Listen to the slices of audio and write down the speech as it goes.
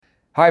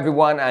Hi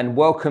everyone, and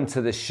welcome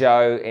to the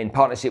show in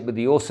partnership with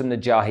the Awesome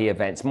Najahi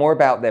events. More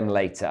about them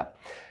later.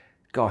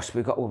 Gosh,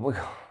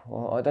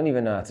 well, I don't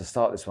even know how to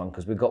start this one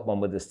because we've got one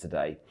with us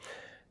today.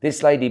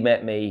 This lady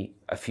met me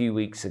a few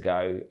weeks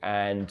ago,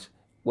 and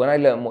when I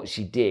learned what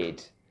she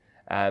did,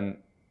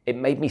 it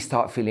made me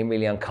start feeling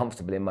really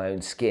uncomfortable in my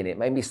own skin. It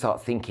made me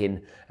start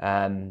thinking,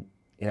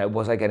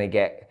 was I going to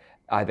get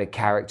either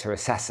character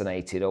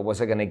assassinated, or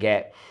was I going to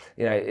get,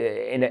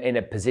 in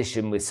a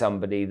position with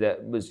somebody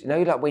that was,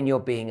 like when you're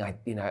being,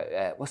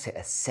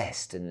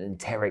 assessed and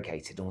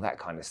interrogated, all that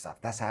kind of stuff.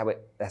 That's how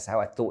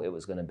I thought it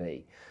was going to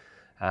be.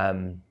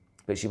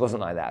 But she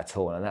wasn't like that at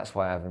all, and that's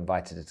why I've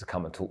invited her to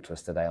come and talk to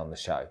us today on the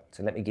show.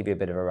 So let me give you a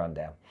bit of a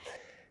rundown.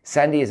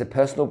 Sandy is a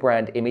personal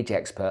brand image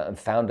expert and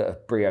founder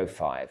of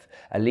Brio5,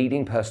 a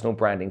leading personal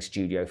branding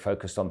studio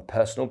focused on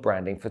personal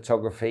branding,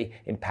 photography,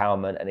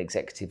 empowerment, and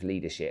executive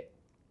leadership.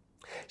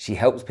 She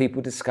helps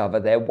people discover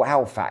their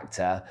wow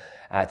factor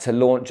to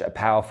launch a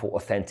powerful,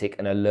 authentic,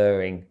 and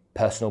alluring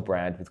personal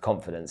brand with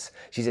confidence.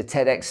 She's a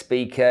TEDx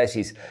speaker.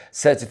 She's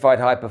certified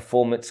high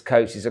performance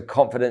coach. She's a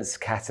confidence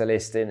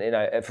catalyst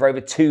for over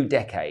 2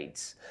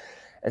 decades.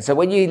 And so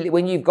when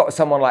you've got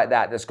someone like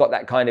that that's got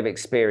that kind of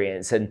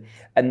experience and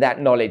that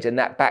knowledge and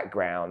that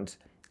background,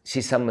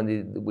 she's someone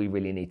that we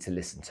really need to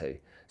listen to.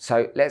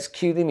 So let's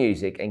cue the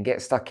music and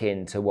get stuck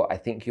into what I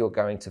think you're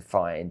going to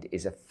find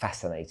is a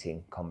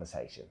fascinating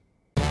conversation.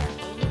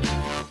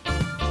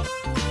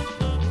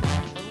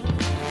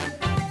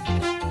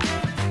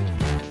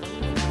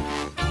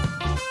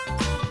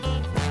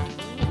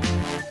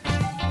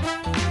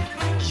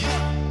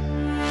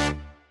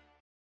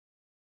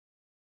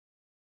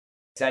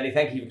 Sandy,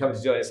 thank you for coming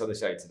to join us on the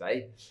show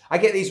today. I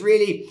get these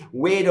really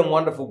weird and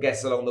wonderful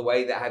guests along the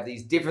way that have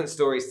these different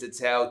stories to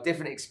tell,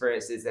 different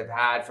experiences they've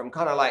had, from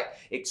kind of like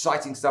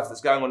exciting stuff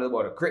that's going on in the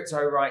world of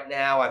crypto right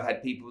now. I've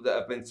had people that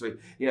have been through,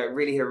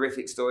 really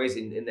horrific stories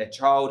in their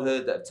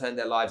childhood that have turned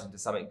their lives into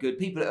something good.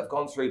 People that have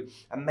gone through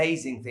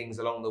amazing things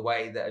along the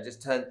way that have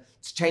just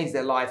changed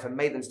their life and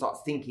made them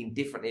start thinking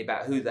differently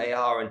about who they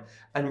are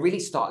and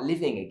really start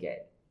living again.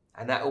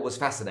 And that always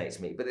fascinates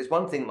me. But there's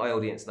one thing my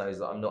audience knows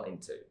that I'm not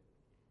into.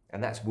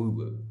 And that's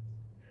woo-woo.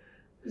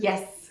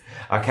 Yes.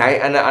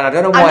 Okay, and I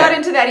don't know why. I'm not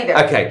into that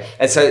either. Okay,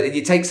 and so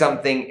you take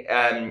something,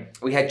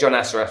 we had John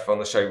Assaraf on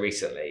the show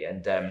recently,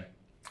 and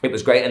it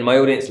was great, and my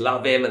audience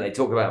love him, and they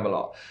talk about him a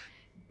lot.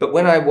 But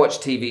when I watch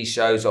TV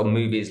shows or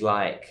movies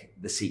like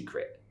The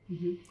Secret,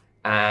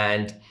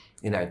 and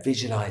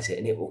visualize it,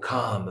 and it will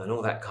come, and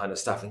all that kind of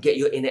stuff, and get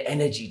your inner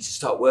energy to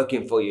start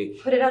working for you.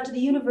 Put it out to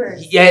the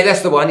universe. Yeah,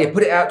 that's the one. Yeah,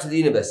 put it out to the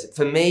universe.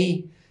 For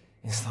me,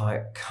 it's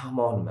like, come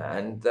on,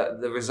 man.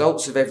 The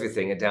results of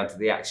everything are down to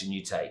the action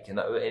you take. And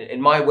in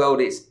my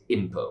world, it's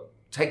input.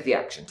 Take the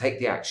action.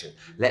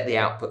 Let the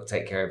output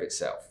take care of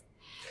itself.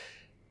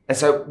 And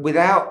so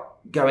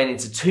without going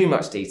into too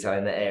much detail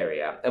in the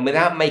area, and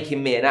without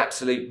making me an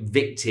absolute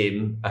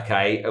victim,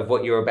 okay, of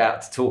what you're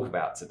about to talk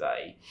about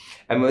today,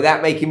 and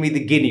without making me the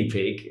guinea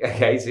pig,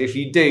 okay, so if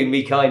you do,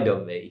 be kind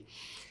on me.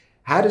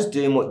 How does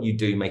doing what you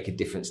do make a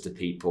difference to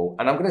people?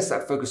 And I'm going to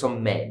focus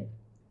on men.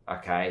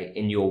 Okay,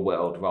 in your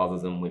world rather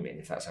than women,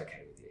 if that's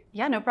okay with you.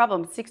 Yeah, no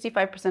problem.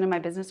 65% of my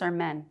business are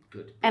men.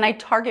 Good. And I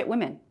target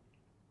women.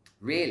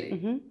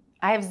 Really?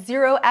 I have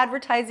zero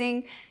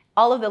advertising.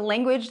 All of the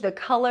language, the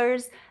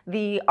colors,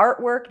 the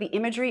artwork, the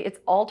imagery, it's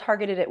all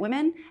targeted at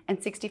women, and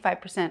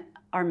 65%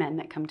 are men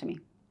that come to me.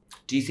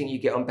 Do you think you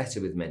get on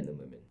better with men than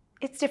women?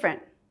 It's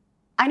different.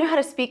 I know how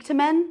to speak to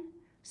men,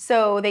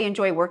 so they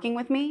enjoy working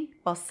with me,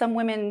 while some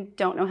women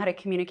don't know how to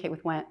communicate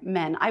with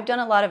men. I've done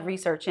a lot of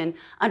research in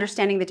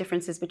understanding the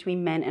differences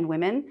between men and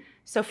women.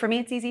 So for me,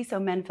 it's easy, so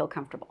men feel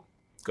comfortable.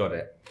 Got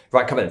it.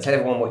 Right, come on, tell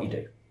everyone what you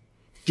do.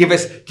 Give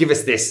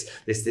us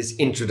this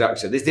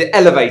introduction, this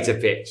elevator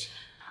pitch.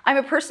 I'm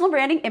a personal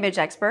branding image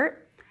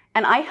expert,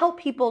 and I help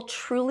people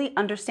truly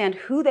understand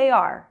who they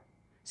are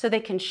so they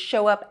can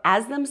show up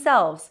as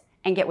themselves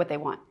and get what they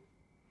want.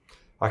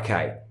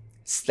 Okay,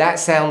 that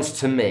sounds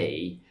to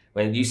me,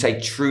 when you say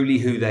truly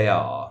who they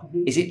are,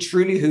 is it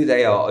truly who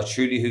they are or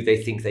truly who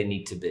they think they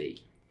need to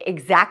be?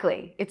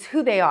 Exactly. It's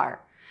who they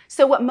are.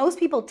 So what most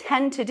people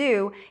tend to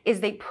do is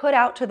they put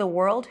out to the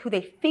world who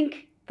they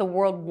think the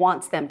world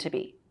wants them to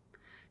be.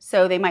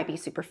 So they might be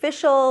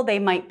superficial, they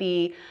might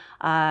be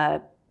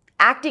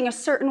acting a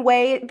certain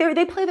way.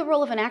 They play the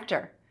role of an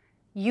actor.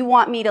 You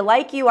want me to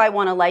like you, I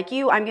want to like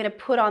you. I'm going to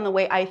put on the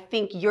way I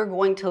think you're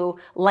going to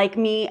like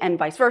me, and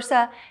vice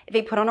versa.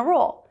 They put on a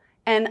role.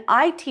 And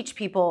I teach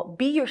people,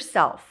 be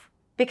yourself.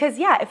 Because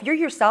if you're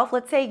yourself,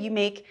 let's say you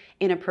make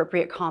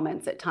inappropriate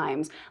comments at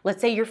times.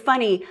 Let's say you're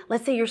funny.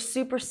 Let's say you're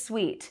super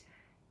sweet.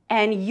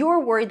 And you're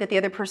worried that the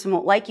other person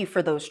won't like you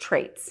for those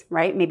traits,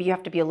 right? Maybe you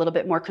have to be a little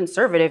bit more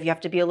conservative. You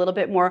have to be a little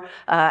bit more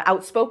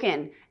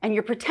outspoken. And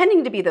you're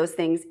pretending to be those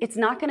things. It's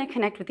not going to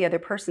connect with the other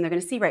person. They're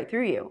going to see right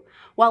through you.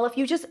 While if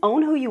you just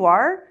own who you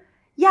are,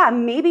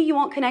 maybe you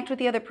won't connect with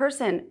the other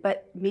person,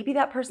 but maybe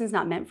that person's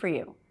not meant for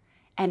you.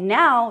 And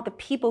now the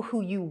people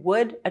who you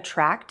would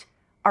attract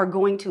are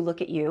going to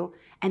look at you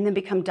and then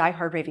become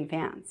diehard raving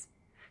fans.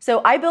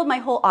 So I build my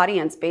whole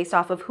audience based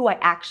off of who I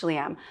actually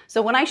am.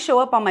 So when I show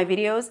up on my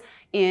videos,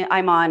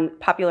 I'm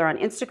popular on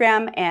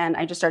Instagram, and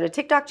I just started a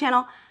TikTok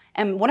channel.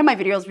 And one of my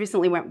videos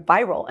recently went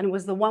viral, and it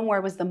was the one where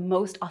I was the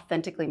most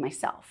authentically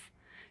myself.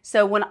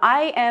 So when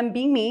I am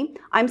being me,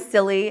 I'm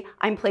silly,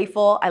 I'm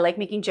playful, I like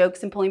making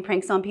jokes and pulling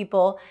pranks on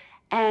people,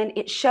 and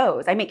it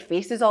shows. I make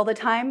faces all the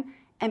time,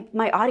 and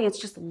my audience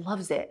just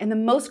loves it. And the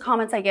most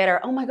comments I get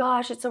are, oh my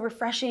gosh, it's so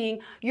refreshing.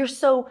 You're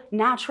so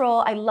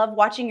natural. I love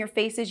watching your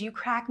faces. You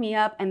crack me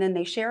up. And then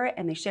they share it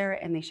and they share it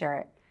and they share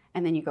it.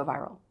 And then you go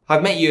viral.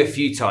 I've met you a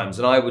few times,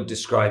 and I would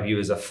describe you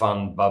as a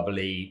fun,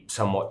 bubbly,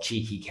 somewhat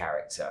cheeky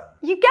character.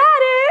 You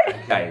got it.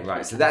 Okay,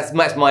 right. So that's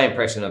my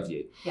impression of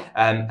you. Yeah.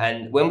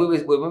 And when we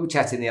were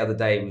chatting the other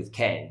day with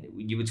Ken,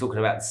 you were talking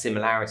about the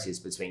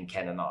similarities between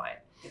Ken and I.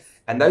 Yes.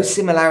 And those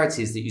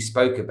similarities that you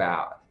spoke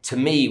about, to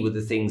me, were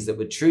the things that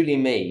were truly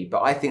me,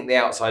 but I think the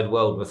outside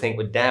world would think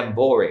were damn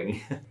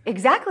boring.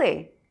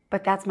 Exactly.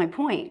 But that's my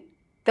point.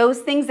 Those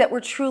things that were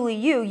truly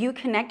you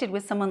connected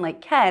with someone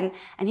like Ken,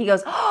 and he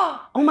goes,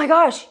 oh my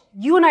gosh,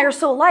 you and I are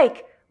so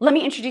alike. Let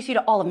me introduce you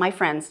to all of my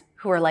friends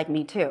who are like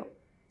me too.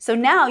 So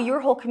now your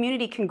whole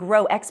community can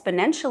grow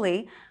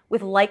exponentially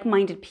with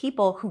like-minded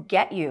people who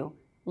get you,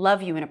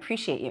 love you, and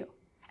appreciate you.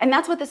 And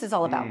that's what this is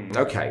all about.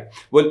 Okay.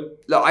 Well,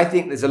 look, I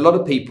think there's a lot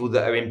of people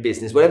that are in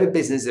business, whatever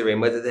business they're in,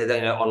 whether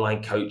they're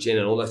online coaching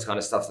and all those kind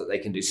of stuff that they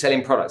can do,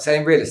 selling products,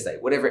 selling real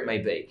estate, whatever it may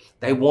be.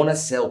 They want to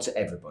sell to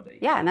everybody.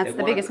 Yeah, and that's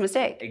the biggest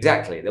mistake.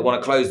 Exactly. They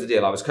want to close the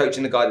deal. I was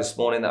coaching a guy this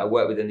morning that I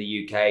work with in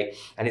the UK,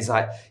 and he's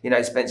like,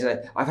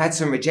 Spencer, I've had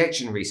some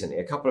rejection recently.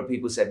 A couple of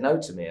people said no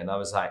to me, and I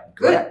was like,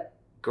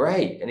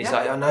 great. And he's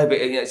like, oh no,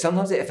 but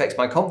sometimes it affects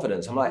my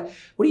confidence. I'm like,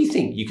 what do you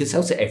think? You can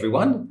sell to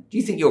everyone? Do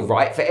you think you're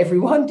right for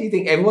everyone? Do you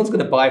think everyone's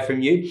going to buy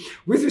from you?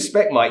 With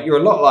respect, Mike, you're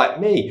a lot like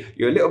me.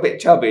 You're a little bit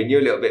chubby and you're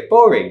a little bit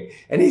boring.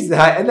 And he's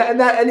like,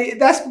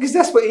 that's because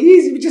that's what he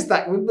is. We're just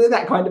we're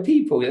that kind of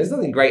people. There's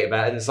nothing great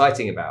about and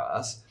exciting about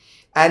us.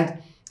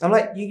 And I'm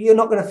like, you're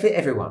not going to fit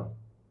everyone.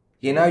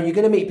 You're going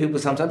to meet people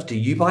sometimes. Do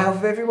you buy off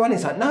of everyone?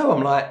 It's like, no.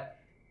 I'm like,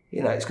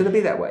 it's going to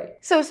be that way.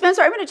 So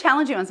Spencer, I'm going to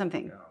challenge you on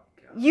something.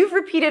 You've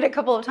repeated a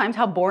couple of times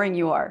how boring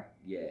you are.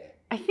 Yeah.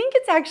 I think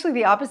it's actually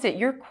the opposite.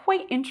 You're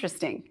quite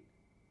interesting.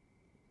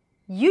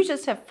 You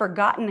just have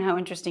forgotten how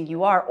interesting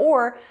you are,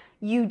 or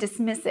you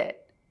dismiss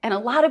it. And a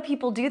lot of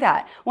people do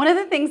that. One of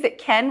the things that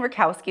Ken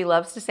Rakowski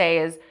loves to say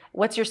is,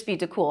 what's your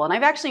speed to cool? And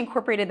I've actually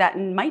incorporated that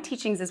in my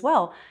teachings as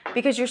well,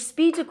 because your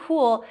speed to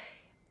cool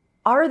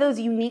are those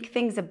unique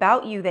things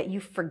about you that you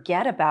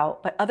forget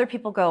about, but other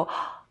people go,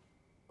 oh,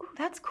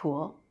 that's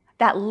cool.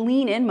 That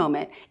lean in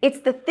moment.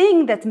 It's the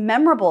thing that's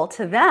memorable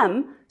to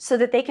them so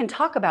that they can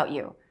talk about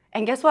you.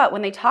 And guess what?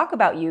 When they talk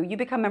about you, you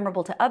become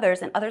memorable to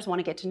others, and others want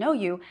to get to know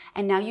you,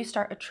 and now you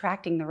start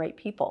attracting the right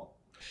people.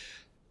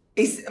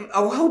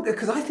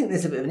 Because I think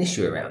there's a bit of an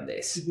issue around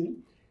this.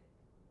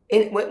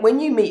 When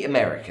you meet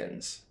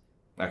Americans,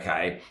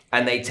 okay,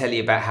 and they tell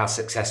you about how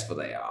successful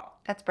they are.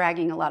 That's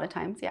bragging a lot of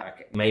times, yeah.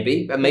 Okay.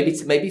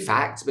 Maybe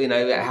facts, but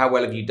how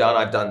well have you done?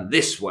 I've done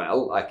this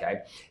well,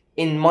 okay.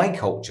 In my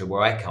culture,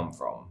 where I come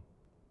from,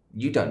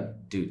 you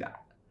don't do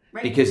that.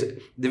 Right. Because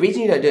the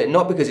reason you don't do it,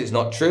 not because it's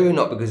not true,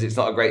 not because it's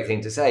not a great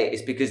thing to say,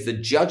 it's because the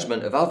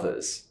judgment of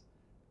others,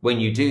 when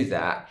you do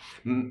that,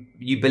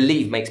 you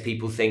believe makes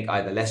people think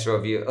either lesser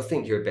of you or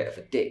think you're a bit of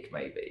a dick,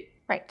 maybe.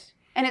 Right.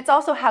 And it's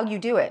also how you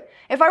do it.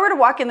 If I were to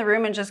walk in the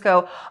room and just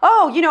go,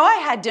 oh,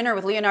 I had dinner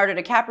with Leonardo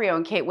DiCaprio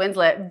and Kate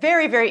Winslet,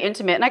 very, very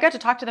intimate, and I got to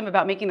talk to them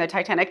about making the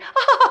Titanic,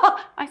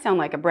 I sound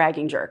like a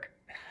bragging jerk.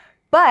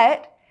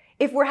 But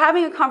if we're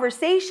having a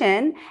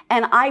conversation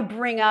and I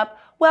bring up,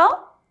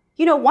 well,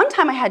 one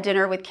time I had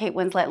dinner with Kate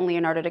Winslet and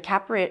Leonardo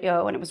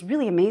DiCaprio, and it was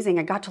really amazing.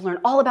 I got to learn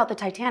all about the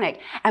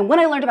Titanic. And when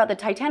I learned about the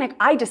Titanic,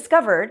 I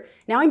discovered,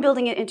 now I'm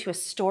building it into a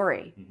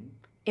story.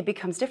 It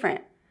becomes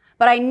different.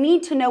 But I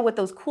need to know what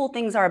those cool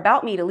things are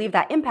about me to leave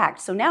that impact.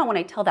 So now when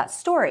I tell that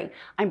story,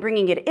 I'm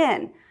bringing it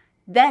in.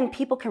 Then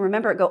people can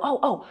remember it, go,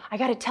 oh, I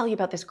got to tell you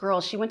about this girl.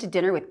 She went to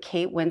dinner with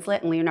Kate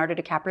Winslet and Leonardo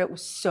DiCaprio. It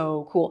was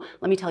so cool.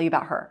 Let me tell you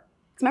about her.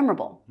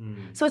 Memorable.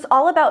 So it's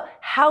all about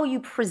how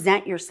you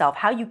present yourself,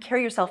 how you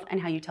carry yourself,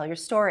 and how you tell your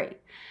story.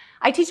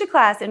 I teach a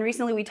class, and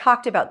recently we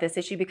talked about this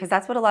issue because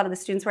that's what a lot of the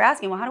students were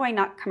asking. Well, how do I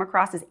not come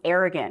across as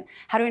arrogant?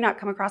 How do I not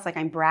come across like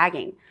I'm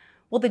bragging?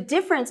 Well, the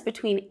difference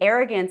between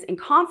arrogance and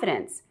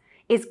confidence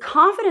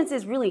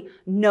is really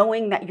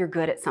knowing that you're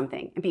good at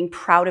something and being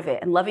proud of it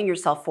and loving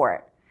yourself for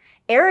it.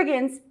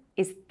 Arrogance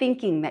is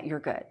thinking that you're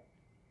good.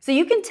 So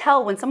you can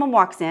tell when someone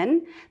walks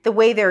in, the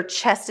way their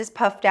chest is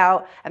puffed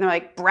out and they're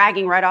like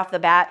bragging right off the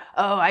bat,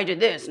 oh, I did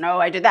this,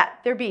 no, I did that.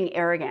 They're being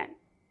arrogant,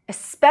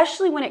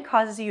 especially when it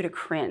causes you to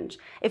cringe.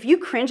 If you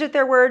cringe at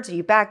their words, or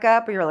you back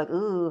up, or you're like,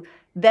 ooh,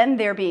 then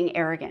they're being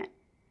arrogant.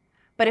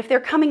 But if they're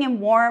coming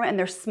in warm and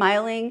they're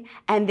smiling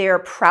and they're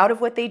proud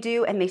of what they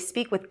do and they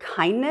speak with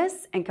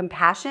kindness and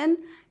compassion,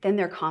 then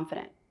they're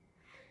confident.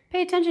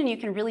 Pay attention, you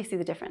can really see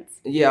the difference.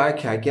 Yeah,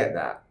 okay, I get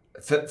that.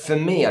 For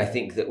me, I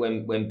think that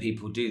when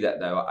people do that,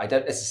 though, I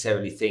don't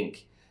necessarily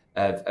think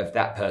of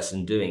that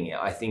person doing it.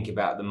 I think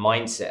about the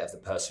mindset of the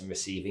person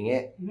receiving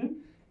it.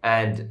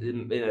 And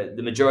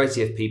the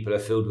majority of people are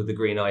filled with the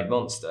green-eyed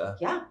monster.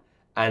 Yeah.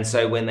 And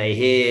so when they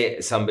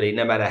hear somebody,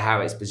 no matter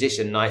how it's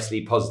positioned,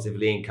 nicely,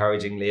 positively,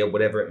 encouragingly, or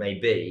whatever it may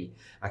be,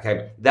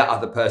 okay, that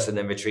other person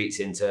then retreats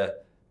into,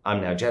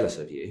 I'm now jealous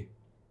of you.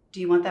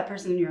 Do you want that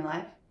person in your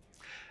life?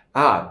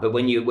 But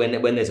when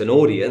there's an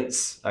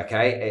audience,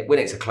 okay, when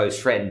it's a close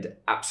friend,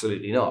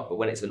 absolutely not. But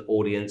when it's an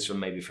audience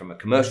from a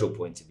commercial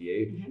point of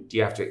view, do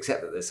you have to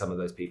accept that there's some of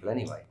those people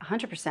anyway?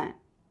 100%.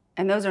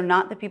 And those are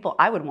not the people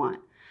I would want.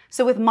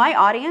 So with my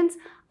audience,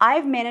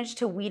 I've managed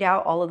to weed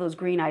out all of those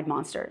green-eyed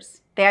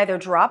monsters. They either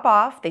drop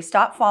off, they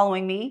stop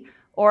following me,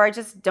 or I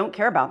just don't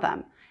care about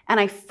them. And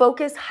I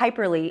focus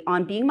hyperly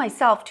on being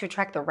myself to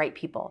attract the right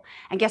people.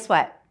 And guess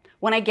what?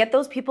 When I get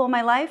those people in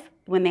my life,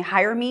 when they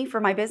hire me for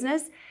my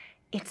business,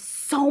 it's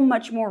so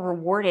much more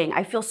rewarding.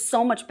 I feel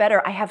so much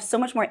better. I have so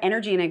much more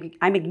energy and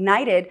I'm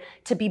ignited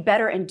to be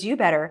better and do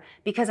better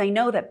because I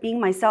know that being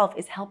myself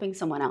is helping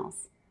someone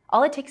else.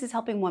 All it takes is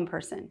helping one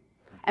person.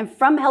 And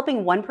from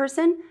helping one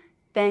person,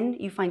 then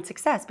you find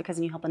success because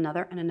then you help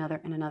another and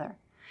another and another.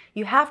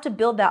 You have to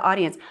build that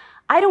audience.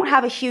 I don't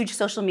have a huge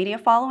social media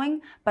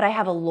following, but I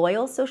have a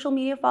loyal social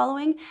media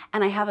following,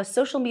 and I have a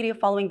social media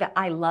following that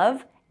I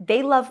love.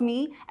 They love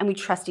me, and we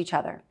trust each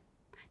other.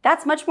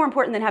 That's much more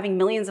important than having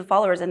millions of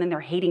followers and then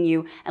they're hating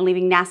you and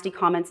leaving nasty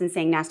comments and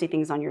saying nasty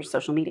things on your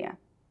social media.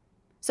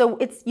 So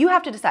you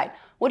have to decide,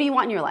 what do you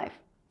want in your life?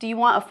 Do you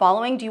want a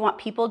following? Do you want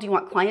people? Do you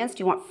want clients?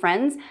 Do you want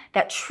friends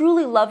that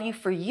truly love you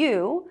for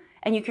you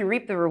and you can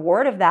reap the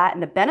reward of that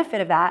and the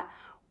benefit of that?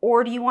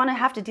 Or do you want to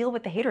have to deal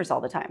with the haters all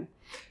the time?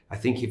 I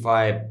think if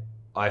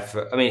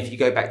you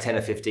go back 10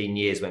 or 15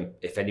 years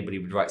if anybody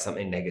would write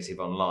something negative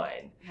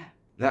online,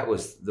 that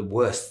was the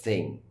worst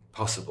thing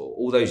possible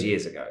all those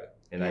years ago,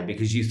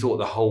 because you thought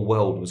the whole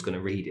world was going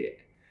to read it.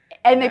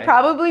 And they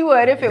probably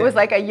would if it was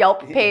like a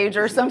Yelp page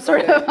or some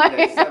sort of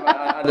like...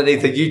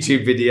 underneath a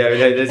YouTube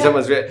video,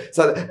 someone's written,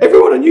 so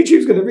everyone on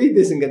YouTube's going to read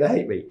this and going to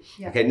hate me.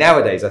 Yeah. Okay,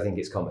 nowadays I think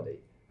it's comedy.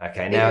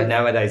 Okay,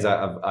 nowadays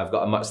I've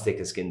got a much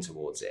thicker skin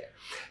towards it.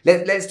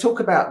 Let's talk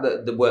about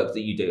the work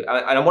that you do.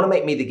 And I want to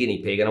make me the guinea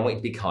pig and I want you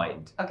to be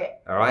kind. Okay.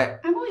 All right?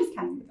 I'm always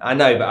kind. I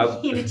know,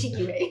 but... In a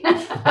cheeky way.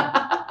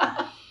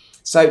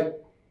 So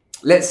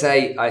let's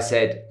say I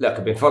said, look,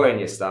 I've been following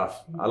your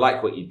stuff. I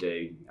like what you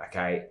do.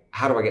 Okay,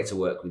 how do I get to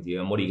work with you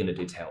and what are you going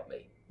to do to help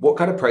me? What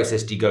kind of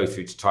process do you go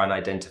through to try and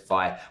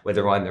identify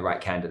whether I'm the right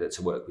candidate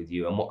to work with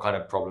you and what kind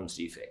of problems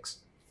do you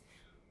fix?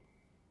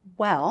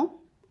 Well...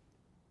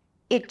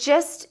 it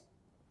just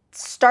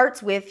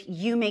starts with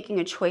you making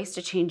a choice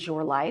to change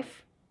your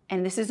life.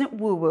 And this isn't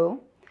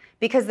woo-woo,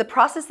 because the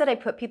process that I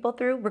put people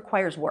through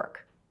requires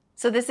work.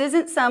 So this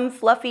isn't some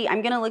fluffy,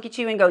 I'm gonna look at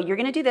you and go, you're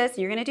gonna do this, and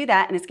you're gonna do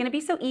that, and it's gonna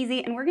be so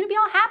easy, and we're gonna be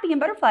all happy and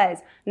butterflies.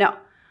 No,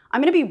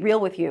 I'm gonna be real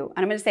with you,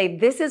 and I'm gonna say,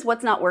 this is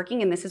what's not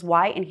working, and this is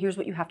why, and here's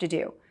what you have to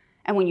do.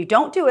 And when you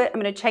don't do it,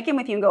 I'm gonna check in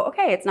with you and go,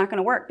 okay, it's not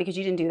gonna work because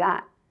you didn't do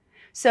that.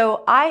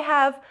 So I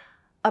have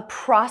a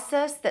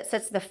process that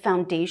sets the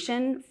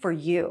foundation for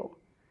you.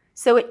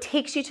 So it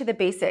takes you to the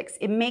basics.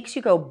 It makes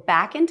you go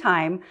back in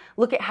time,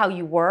 look at how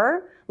you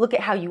were, look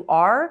at how you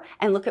are,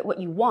 and look at what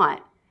you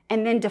want.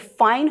 And then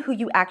define who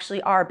you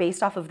actually are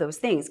based off of those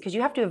things, because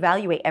you have to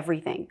evaluate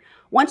everything.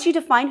 Once you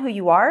define who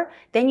you are,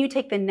 then you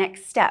take the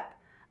next step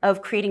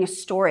of creating a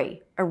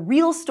story, a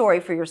real story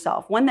for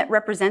yourself, one that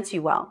represents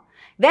you well.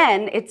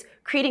 Then it's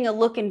creating a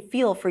look and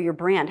feel for your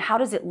brand. How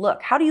does it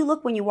look? How do you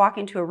look when you walk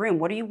into a room?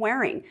 What are you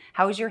wearing?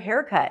 How is your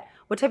haircut?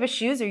 What type of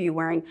shoes are you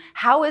wearing?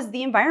 How is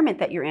the environment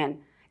that you're in?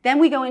 Then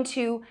we go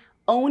into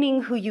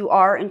owning who you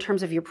are in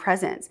terms of your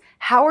presence.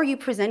 How are you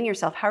presenting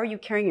yourself? How are you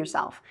carrying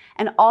yourself?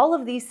 And all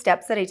of these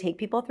steps that I take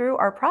people through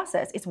are a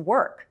process. It's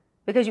work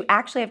because you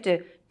actually have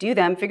to do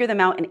them, figure them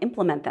out, and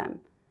implement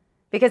them.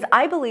 Because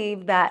I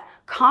believe that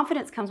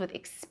confidence comes with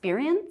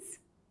experience,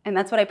 and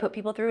that's what I put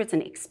people through. It's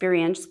an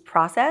experience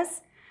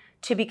process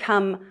to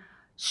become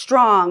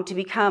strong, to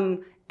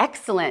become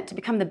excellent, to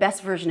become the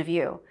best version of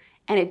you.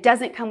 And it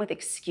doesn't come with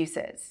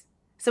excuses.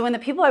 So when the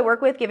people I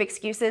work with give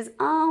excuses,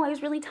 oh, I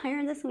was really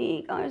tired this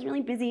week. Oh, I was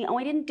really busy. Oh,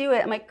 I didn't do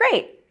it. I'm like,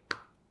 great.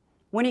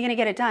 When are you going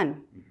to get it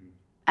done?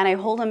 And I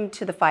hold them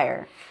to the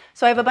fire.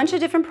 So I have a bunch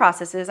of different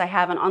processes. I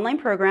have an online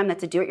program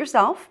that's a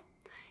do-it-yourself.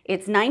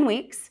 It's 9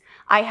 weeks.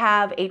 I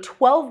have a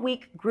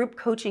 12-week group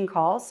coaching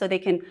call, so they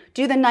can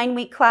do the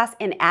 9-week class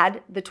and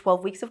add the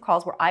 12 weeks of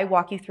calls where I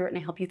walk you through it and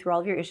I help you through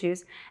all of your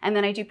issues. And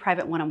then I do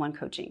private one-on-one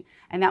coaching.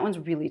 And that one's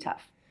really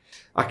tough.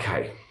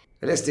 Okay.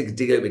 Let's dig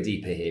a little bit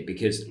deeper here,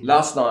 because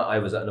last night I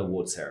was at an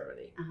award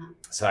ceremony.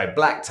 So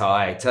black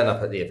tie, turned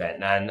up at the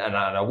event, and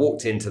I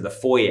walked into the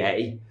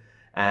foyer,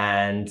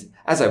 and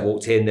as I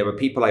walked in, there were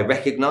people I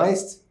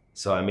recognized.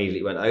 So I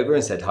immediately went over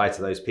and said hi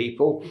to those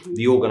people.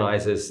 The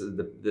organizers,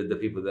 the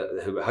people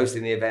who were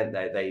hosting the event,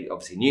 they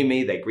obviously knew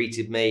me, they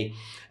greeted me,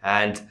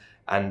 and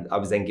I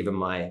was then given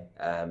my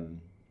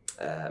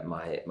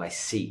my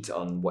seat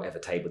on whatever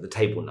table, the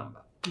table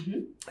number.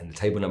 And the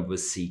table number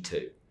was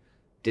C2.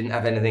 Didn't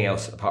have anything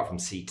else apart from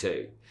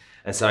C2.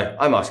 And so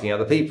I'm asking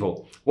other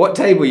people, what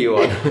table are you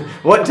on?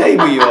 What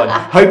table are you on?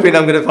 Hoping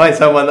I'm going to find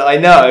someone that I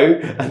know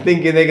and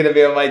thinking they're going to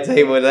be on my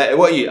table.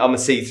 What are you? I'm a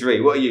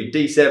C3. What are you?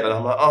 D7.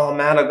 I'm like, oh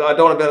man, I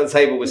don't want to be on the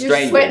table with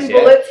strangers. You're sweating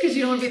bullets because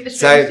you don't want to be at the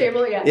strange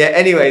table. Yeah. Yeah.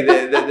 Anyway,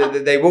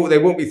 they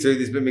walked me through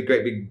this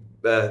great big.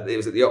 It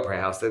was at the Opera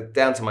House. They're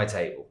down to my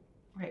table.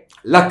 Right.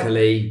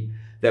 Luckily,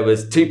 there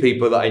was two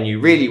people that I knew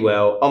really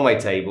well on my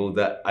table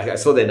that I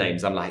saw their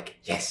names. I'm like,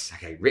 yes,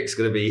 okay, Rick's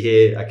going to be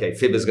here. Okay,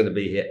 Fibber's going to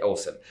be here.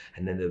 Awesome.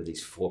 And then there were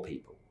these 4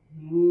 people.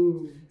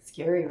 Ooh,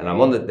 scary. And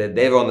right?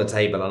 They're on the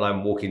table and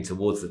I'm walking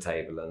towards the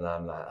table and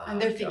I'm like, oh,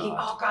 and they're thinking,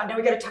 oh God, now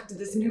we got to talk to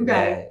this new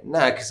guy. Yeah,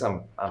 no, because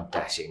I'm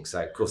dashing,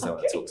 so of course they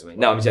want to talk to me.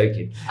 No, I'm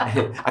joking.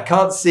 I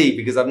can't see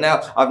because I've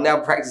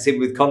now practicing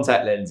with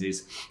contact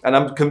lenses, and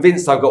I'm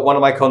convinced I've got one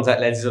of my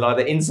contact lenses on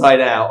either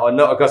inside out or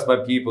not across my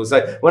pupils.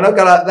 So when I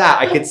go like that,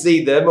 I could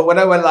see them, but when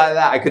I went like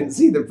that, I couldn't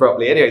see them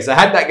properly. Anyway, so I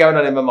had that going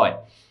on in my mind.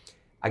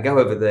 I go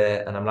over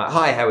there and I'm like,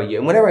 hi, how are you?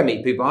 And whenever I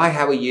meet people, hi,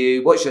 how are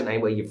you? What's your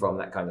name? Where are you from?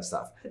 That kind of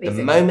stuff. The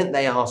moment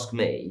they ask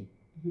me,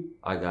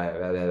 I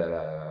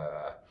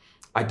go,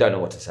 I don't know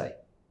what to say.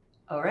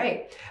 All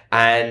right.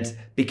 And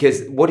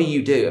because what do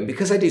you do? And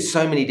because I do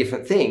so many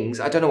different things,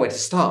 I don't know where to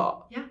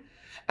start. Yeah.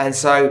 And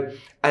so,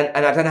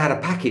 and I don't know how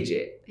to package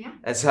it. Yeah.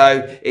 And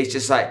so it's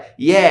just like,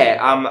 yeah,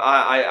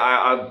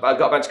 I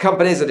got a bunch of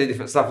companies, I do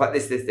different stuff like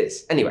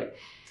this. Anyway,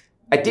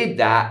 I did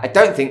that. I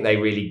don't think they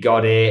really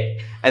got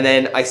it. And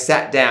then I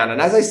sat down.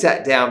 And as I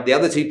sat down, the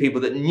other 2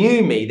 people that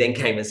knew me then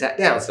came and sat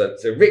down. So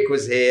Rick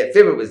was here,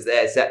 Fibber was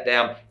there, sat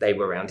down. They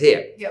were around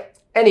here. Yep.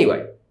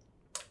 Anyway,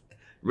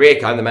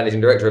 Rick, I'm the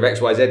managing director of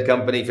XYZ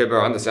company.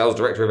 Fibber, I'm the sales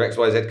director of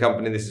XYZ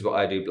company. This is what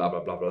I do, blah,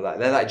 blah, blah, blah, blah.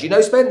 And they're like, do you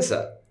know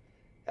Spencer?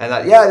 And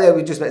like, yeah,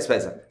 we just met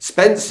Spencer.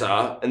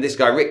 Spencer, and this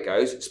guy Rick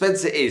goes,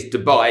 Spencer is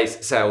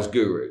Dubai's sales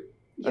guru.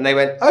 Yep. And they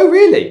went, oh,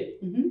 really?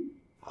 Mm-hmm.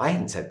 I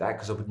hadn't said that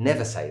because I would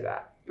never say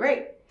that.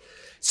 Right.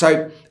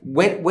 So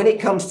when it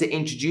comes to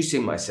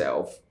introducing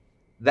myself,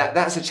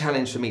 that's a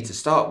challenge for me to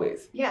start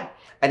with. Yeah.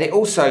 And it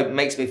also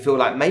makes me feel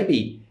like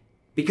maybe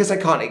because I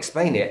can't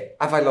explain it,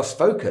 have I lost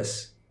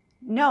focus?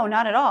 No,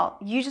 not at all.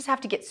 You just have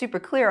to get super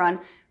clear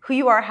on who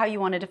you are, how you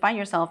want to define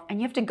yourself, and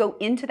you have to go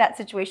into that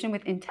situation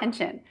with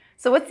intention.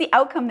 So what's the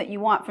outcome that you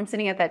want from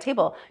sitting at that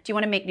table? Do you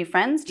want to make new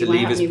friends? Do you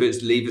leave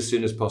as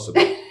soon as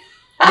possible.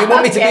 You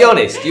want me to be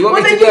honest? You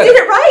want me to you did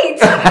it right.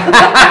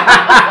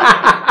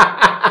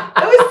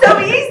 So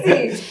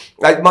easy.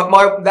 Like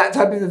that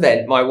type of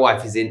event, my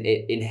wife is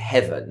in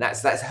heaven.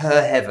 That's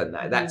her heaven,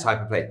 that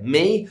type of place.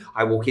 Me,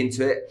 I walk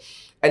into it.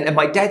 And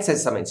my dad said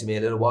something to me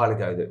a little while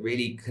ago that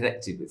really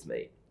connected with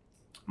me.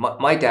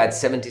 My dad's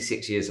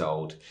 76 years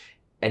old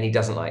and he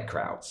doesn't like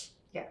crowds.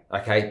 Yeah.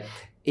 Okay.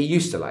 He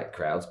used to like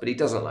crowds, but he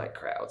doesn't like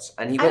crowds.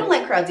 And I don't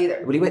like crowds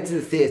either. Well, he went to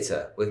the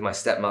theatre with my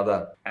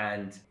stepmother,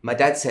 and my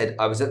dad said,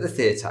 I was at the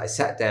theatre, I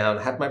sat down,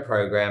 had my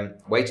programme,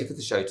 waited for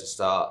the show to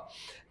start,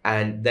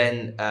 and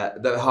then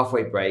the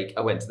halfway break,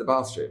 I went to the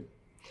bathroom.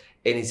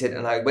 And he said,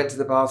 and I went to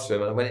the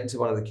bathroom and I went into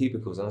one of the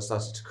cubicles and I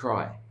started to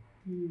cry.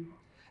 Mm.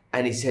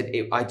 And he said,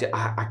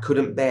 I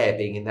couldn't bear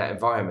being in that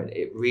environment.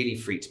 It really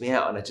freaked me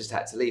out and I just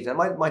had to leave. And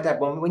my dad,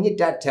 when your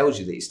dad tells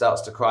you that he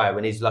starts to cry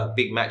when he's like a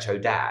big macho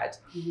dad,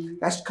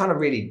 that's kind of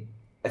really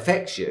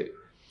affects you.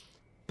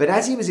 But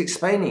as he was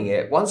explaining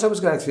it, once I was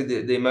going through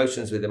the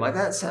emotions with him,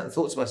 I sat and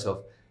thought to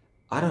myself,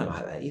 I don't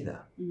like that either.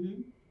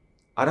 Mm-hmm.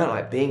 I don't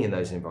like being in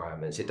those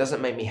environments. It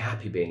doesn't make me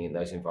happy being in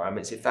those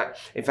environments. In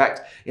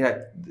fact, you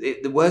know,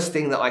 the worst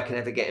thing that I can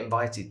ever get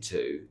invited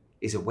to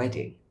is a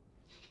wedding.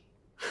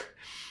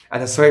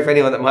 And I'm sorry for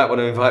anyone that might want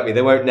to invite me,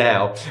 they won't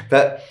now.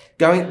 But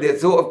the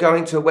thought of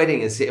going to a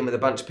wedding and sitting with a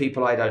bunch of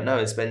people I don't know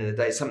and spending the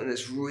day is something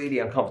that's really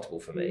uncomfortable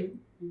for me.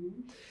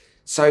 Mm-hmm.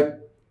 So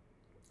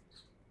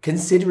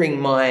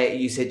considering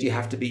you said you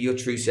have to be your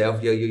true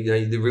self, you're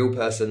the real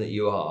person that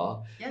you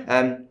are.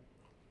 Yeah.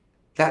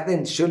 That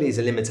then surely is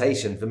a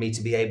limitation for me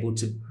to be able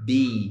to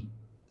be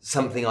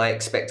something I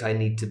expect I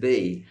need to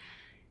be.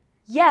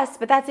 Yes,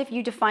 but that's if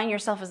you define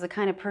yourself as the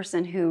kind of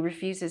person who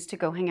refuses to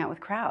go hang out with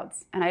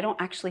crowds. And I don't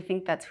actually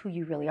think that's who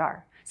you really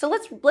are. So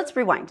let's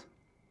rewind.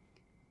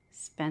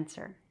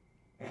 Spencer,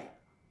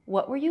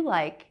 what were you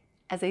like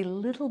as a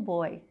little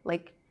boy,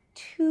 like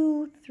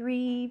 2,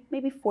 3,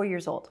 maybe 4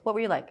 years old? What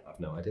were you like? I've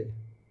no idea.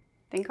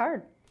 Think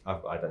hard.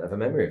 I don't have a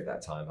memory of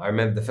that time. I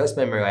remember the first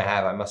memory I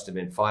have, I must have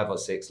been 5 or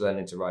 6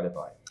 learning to ride a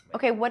bike.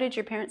 Okay, what did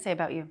your parents say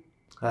about you?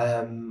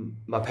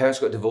 My parents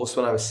got divorced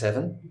when I was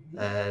 7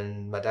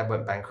 and my dad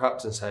went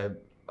bankrupt, and so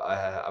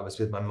I was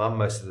with my mum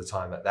most of the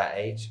time at that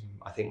age.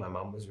 I think my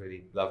mum was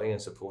really loving and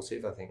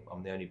supportive. I think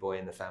I'm the only boy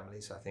in the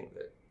family, so I think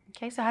that...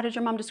 Okay, so how did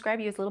your mum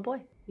describe you as a little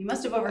boy? You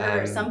must have overheard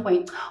her at some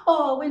point.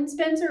 Oh, when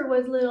Spencer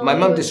was little. My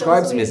mum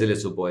describes me as a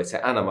little boy.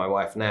 To Anna, my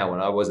wife now, when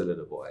I was a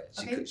little boy.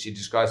 She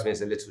describes me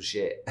as a little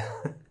shit.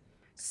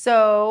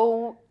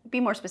 So, be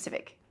more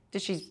specific.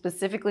 Did she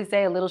specifically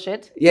say a little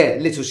shit? Yeah,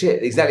 little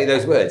shit. Exactly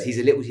those words. He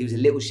was a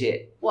little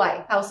shit.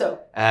 Why? How so?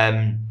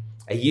 I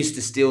used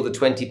to steal the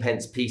 20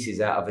 pence pieces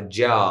out of a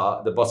jar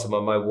at the bottom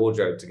of my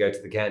wardrobe to go to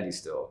the candy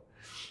store.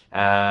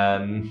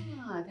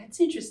 That's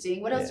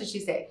interesting. What else did she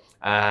say?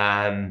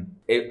 I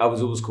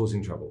was always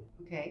causing trouble.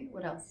 Okay,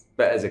 what else?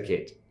 But as a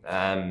kid,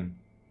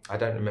 I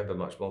don't remember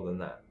much more than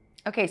that.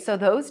 Okay, so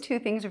those two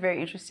things are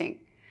very interesting.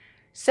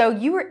 So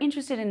you were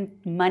interested in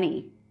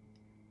money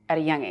at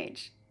a young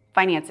age,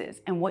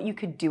 finances, and what you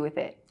could do with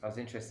it. I was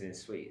interested in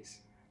sweets.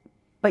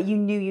 But you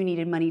knew you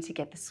needed money to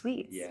get the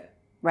sweets. Yeah.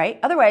 Right?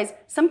 Otherwise,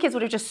 some kids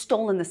would have just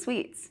stolen the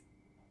sweets.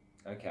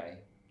 Okay.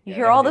 You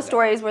hear all the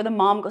stories where the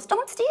mom goes,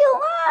 don't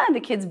steal, and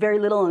the kid's very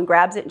little and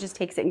grabs it and just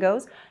takes it and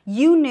goes.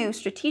 You knew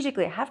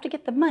strategically, I have to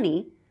get the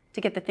money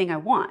to get the thing I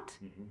want.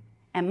 Mm-hmm.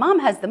 And mom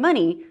has the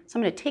money, so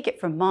I'm going to take it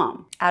from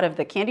mom out of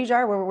the candy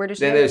jar. Where does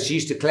she? No, she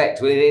used to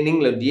collect. In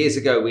England, years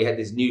ago, we had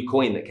this new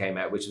coin that came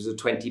out, which was a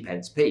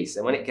 20p piece.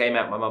 And when it came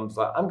out, my mum was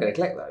like, I'm going to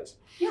collect those.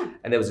 Yeah.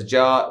 And there was a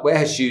jar where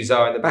her shoes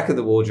are in the back of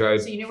the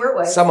wardrobe. So you knew where it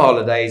was. Summer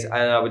holidays, and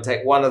I would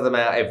take one of them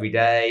out every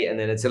day. And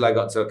then until I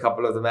got to a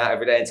couple of them out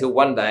every day, until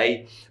one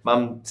day,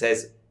 mum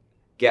says,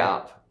 get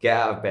up, get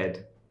out of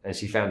bed. And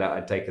she found out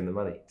I'd taken the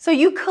money. So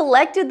you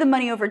collected the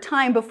money over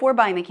time before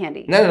buying the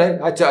candy? No.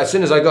 As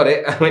soon as I got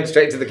it, I went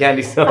straight to the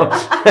candy store.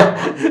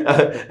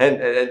 and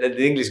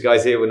the English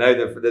guys here will know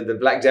the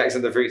blackjacks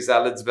and the fruit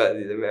salads, but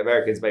the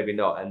Americans maybe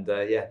not. And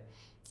yeah.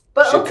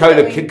 But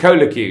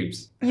cola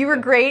cubes. You were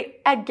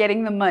great at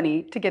getting the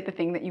money to get the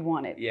thing that you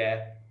wanted.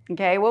 Yeah.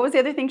 Okay. What was the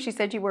other thing she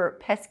said? You were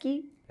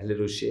pesky? A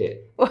little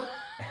shit.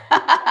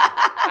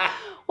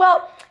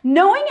 Well,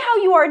 knowing how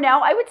you are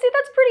now, I would say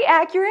that's pretty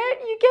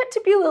accurate. You get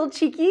to be a little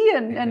cheeky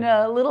and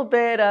a little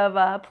bit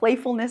of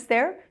playfulness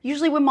there.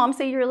 Usually when moms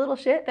say you're a little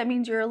shit, that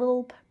means you're a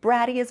little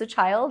bratty as a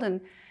child.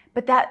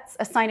 But that's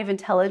a sign of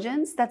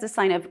intelligence. That's a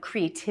sign of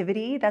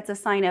creativity. That's a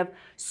sign of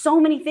so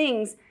many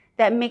things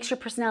that makes your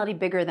personality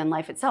bigger than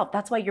life itself.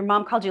 That's why your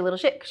mom called you a little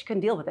shit, because she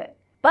couldn't deal with it.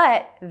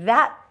 But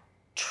that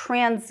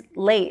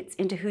translates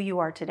into who you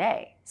are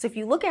today. So if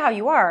you look at how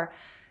you are,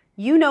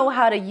 you know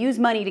how to use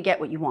money to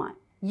get what you want.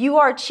 You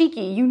are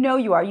cheeky, you know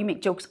you are. You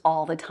make jokes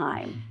all the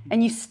time.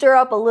 And you stir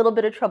up a little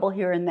bit of trouble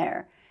here and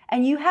there.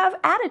 And you have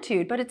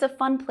attitude, but it's a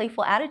fun,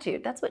 playful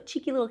attitude. That's what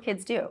cheeky little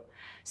kids do.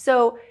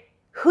 So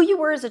who you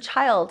were as a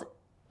child,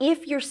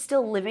 if you're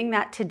still living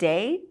that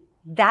today,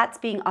 that's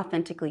being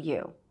authentically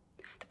you.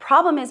 The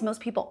problem is most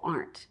people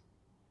aren't.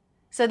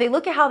 So they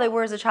look at how they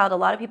were as a child. A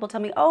lot of people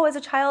tell me, oh, as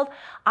a child,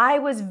 I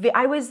was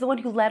the one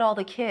who led all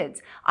the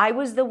kids. I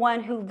was the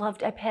one who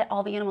I pet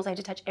all the animals. I had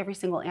to touch every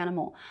single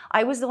animal.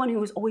 I was the one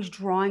who was always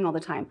drawing all the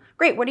time.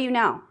 Great, what are you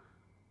now?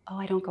 Oh,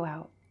 I don't go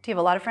out. Do you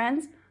have a lot of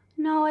friends?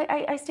 No,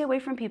 I stay away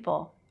from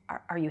people.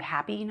 Are you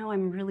happy? No,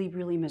 I'm really,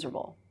 really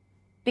miserable.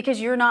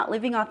 Because you're not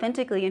living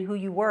authentically in who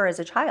you were as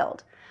a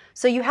child.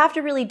 So you have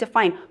to really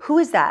define who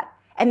is that,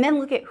 and then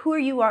look at who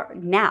you are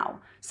now.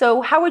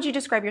 So how would you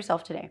describe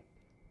yourself today?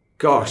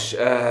 Gosh,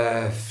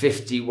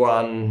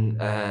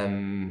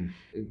 51,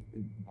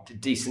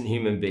 decent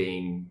human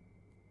being,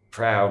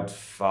 proud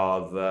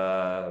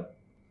father.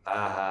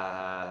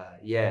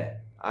 Yeah,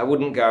 I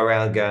wouldn't go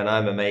around going,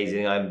 I'm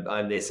amazing,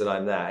 I'm this and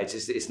I'm that.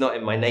 It's not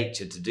in my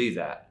nature to do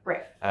that.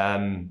 Right.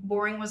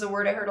 Boring was a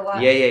word I heard a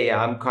lot.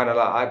 Yeah. I'm kind of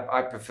like,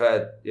 I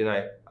prefer,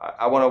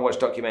 I want to watch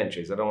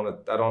documentaries. I don't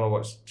want to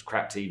watch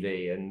crap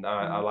TV, and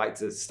I like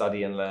to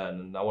study and learn,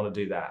 and I want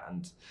to do that.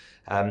 And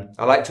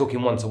I like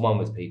talking one-to-one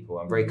with people.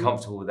 I'm very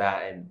comfortable with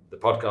that, and the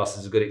podcast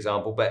is a good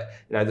example. But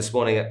this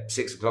morning at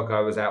 6 o'clock, I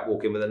was out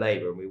walking with a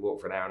neighbour, and we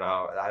walked for an hour and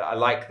a half. I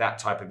like that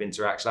type of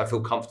interaction. I feel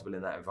comfortable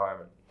in that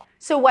environment.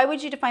 So why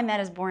would you define that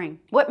as boring?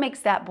 What makes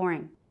that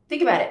boring?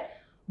 Think about it.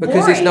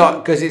 Because boring. It's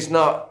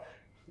not.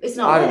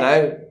 I don't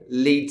know,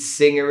 lead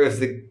singer of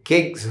the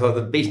Kinks or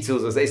the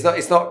Beatles or something.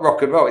 It's not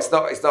rock and roll. It's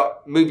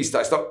not movie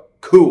star. It's not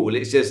cool.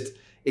 It's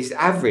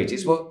average.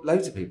 It's what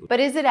loads of people do. But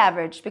is it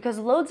average? Because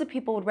loads of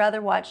people would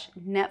rather watch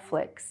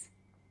Netflix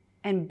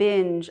and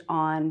binge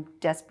on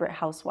Desperate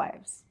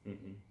Housewives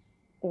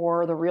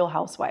or The Real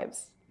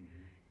Housewives.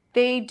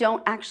 They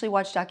don't actually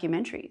watch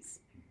documentaries.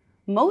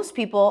 Most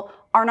people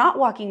are not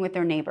walking with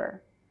their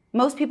neighbor.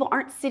 Most people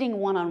aren't sitting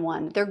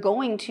one-on-one. They're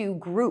going to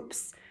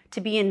groups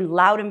to be in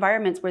loud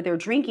environments where they're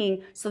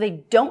drinking so they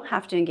don't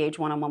have to engage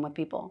one-on-one with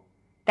people.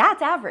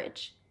 That's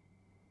average.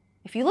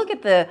 If you look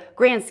at the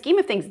grand scheme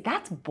of things,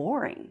 that's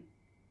boring.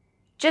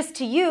 Just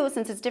to you,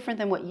 since it's different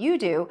than what you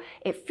do,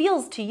 it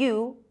feels to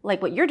you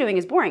like what you're doing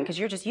is boring because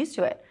you're just used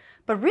to it.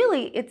 But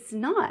really, it's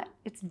not.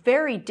 It's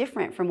very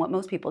different from what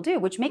most people do,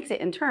 which makes it,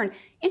 in turn,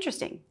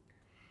 interesting.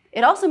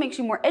 It also makes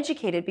you more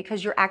educated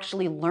because you're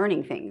actually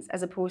learning things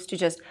as opposed to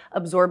just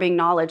absorbing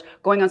knowledge,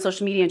 going on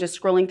social media and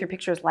just scrolling through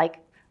pictures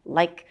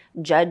like,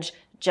 judge.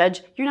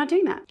 You're not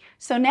doing that.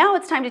 So now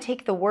it's time to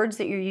take the words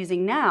that you're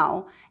using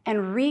now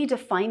and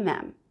redefine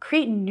them.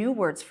 Create new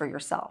words for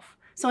yourself.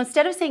 So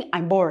instead of saying,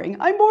 I'm boring,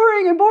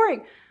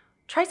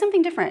 try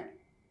something different.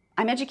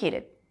 I'm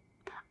educated.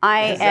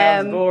 I am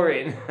sounds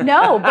boring.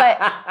 No,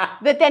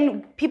 but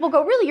then people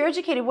go, really, you're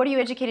educated? What are you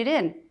educated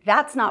in?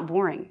 That's not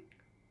boring.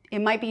 It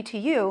might be to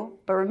you,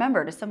 but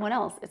remember, to someone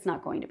else, it's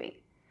not going to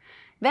be.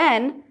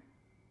 Then,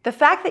 the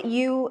fact that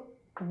you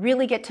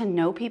really get to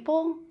know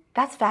people,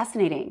 that's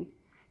fascinating.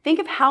 Think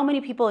of how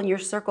many people in your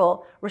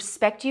circle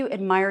respect you,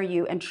 admire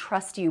you, and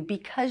trust you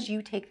because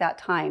you take that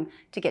time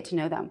to get to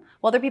know them.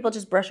 While other people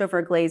just brush over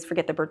a glaze,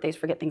 forget their birthdays,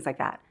 forget things like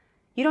that.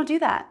 You don't do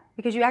that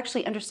because you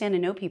actually understand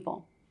and know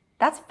people.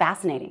 That's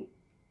fascinating.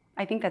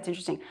 I think that's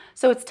interesting.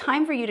 So it's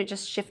time for you to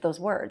just shift those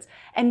words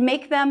and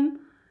make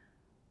them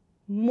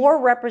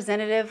more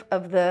representative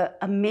of the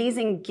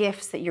amazing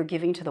gifts that you're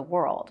giving to the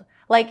world.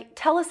 Like,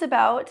 tell us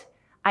about,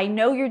 I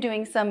know you're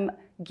doing some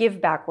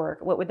give back work.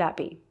 What would that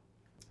be?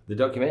 The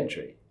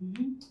documentary?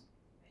 Mm-hmm.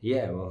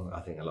 Yeah, well,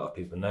 I think a lot of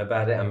people know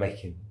about it. I'm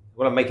making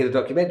a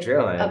documentary,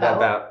 aren't I?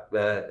 About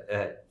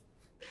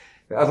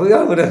I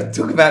want to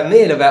talk about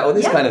me and about all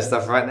this kind of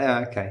stuff right now.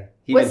 Okay.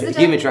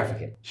 Human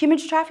trafficking. Human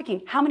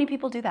trafficking. How many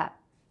people do that?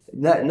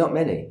 No, not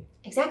many.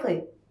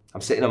 Exactly.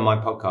 I'm sitting on my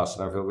podcast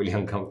and I feel really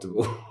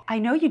uncomfortable. I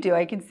know you do.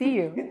 I can see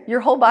you. Your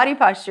whole body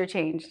posture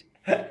changed.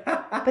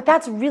 But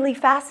that's really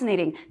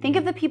fascinating. Think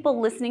of the people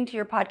listening to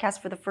your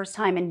podcast for the first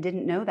time and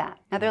didn't know that.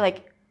 Now they're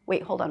like,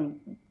 wait, hold on.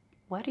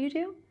 What do you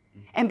do?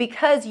 And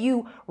because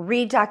you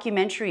read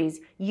documentaries,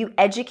 you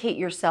educate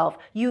yourself,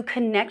 you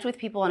connect with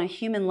people on a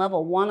human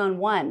level,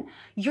 one-on-one,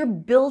 you're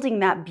building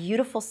that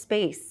beautiful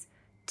space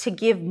to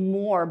give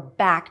more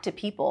back to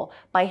people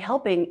by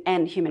helping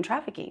end human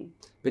trafficking.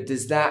 But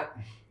this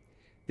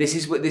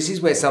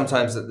is where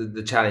sometimes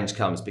the challenge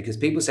comes, because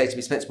people say to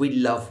me, Spence, we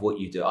love what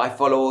you do. I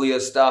follow all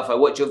your stuff. I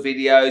watch your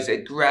videos.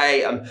 They're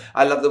great.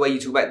 I love the way you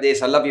talk about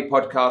this. I love your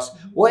podcast.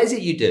 What is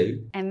it you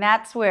do? And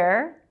that's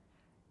where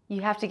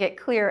you have to get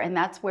clear, and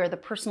that's where the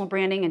personal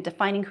branding and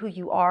defining who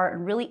you are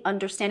and really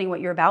understanding what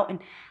you're about and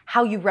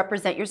how you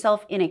represent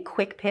yourself in a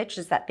quick pitch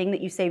is that thing that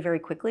you say very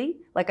quickly,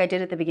 like I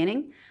did at the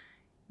beginning.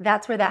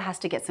 That's where that has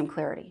to get some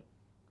clarity.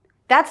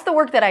 That's the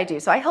work that I do.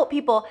 So I help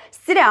people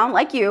sit down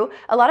like you.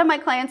 A lot of my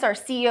clients are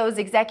CEOs,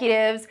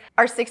 executives,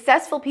 are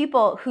successful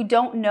people who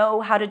don't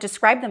know how to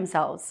describe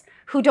themselves,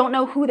 who don't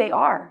know who they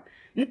are.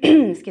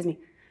 Excuse me.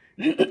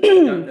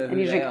 Don't know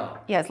who they are.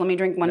 Yes, let me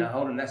drink one. No,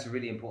 hold on, that's a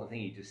really important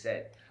thing you just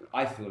said.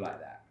 I feel like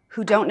that.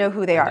 Who don't know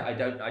who they are. I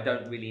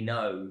don't really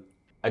know.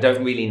 I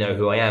don't really know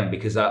who I am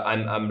because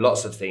I'm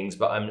lots of things,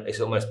 but it's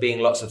almost being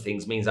lots of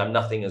things means I'm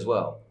nothing as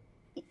well.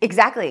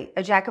 Exactly,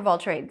 a jack of all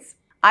trades.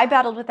 I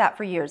battled with that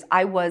for years.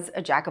 I was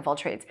a jack of all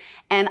trades.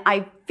 And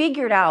I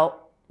figured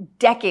out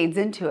decades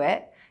into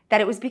it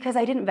that it was because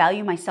I didn't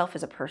value myself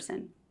as a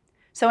person.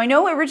 So I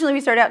know originally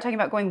we started out talking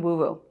about going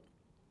woo-woo.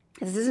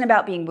 This isn't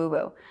about being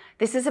woo-woo.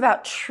 This is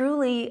about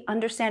truly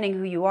understanding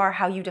who you are,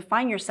 how you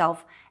define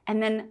yourself,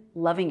 and then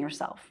loving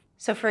yourself.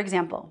 So for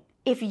example,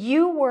 if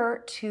you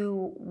were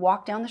to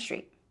walk down the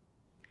street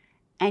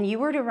and you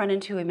were to run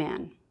into a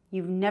man,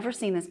 you've never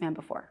seen this man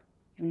before,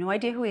 you have no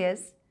idea who he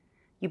is,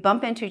 you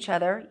bump into each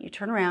other, you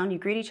turn around, you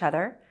greet each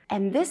other,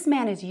 and this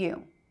man is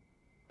you.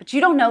 But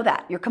you don't know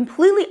that. You're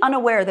completely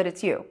unaware that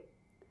it's you.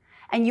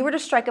 And you were to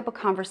strike up a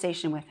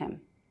conversation with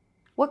him.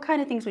 What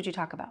kind of things would you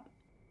talk about?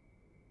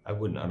 I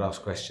wouldn't. I'd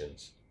ask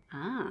questions.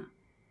 Ah.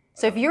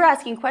 So if you're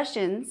asking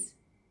questions,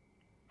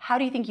 how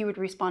do you think you would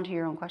respond to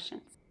your own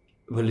questions?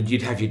 Well,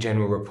 you'd have your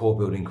general rapport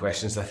building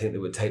questions, I think,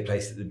 that would take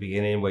place at the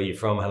beginning, where you're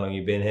from, how long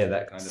you've been here,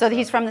 that kind of stuff. So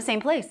he's from the same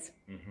place.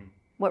 Mm-hmm.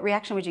 What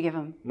reaction would you give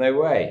him? No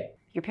way.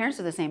 Your parents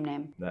are the same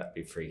name. That'd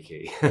be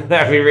freaky.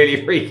 That'd be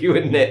really freaky,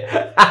 wouldn't it?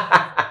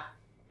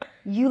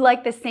 You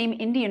like the same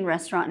Indian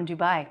restaurant in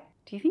Dubai.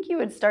 Do you think you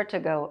would start to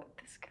go,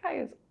 this guy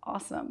is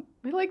awesome.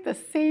 We like the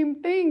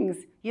same things.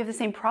 You have the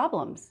same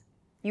problems.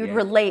 You would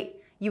relate.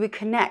 You would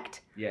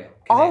connect. Yeah.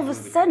 All of a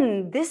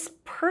sudden, this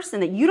person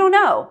that you don't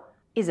know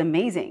is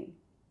amazing.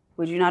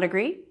 Would you not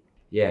agree?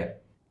 Yeah.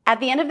 At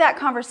the end of that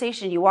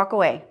conversation, you walk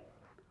away.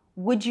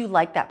 Would you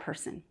like that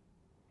person?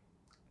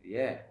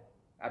 Yeah,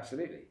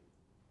 absolutely.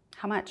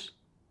 How much?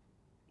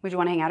 Would you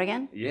want to hang out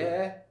again?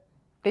 Yeah.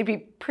 They'd be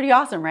pretty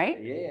awesome,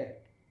 right? Yeah.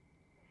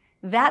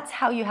 That's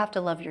how you have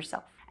to love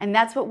yourself. And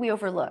that's what we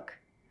overlook.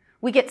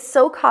 We get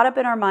so caught up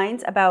in our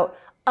minds about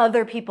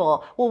other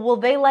people. Well, will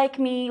they like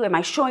me? Am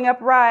I showing up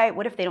right?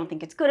 What if they don't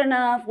think it's good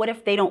enough? What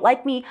if they don't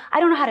like me? I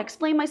don't know how to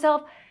explain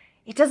myself.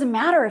 It doesn't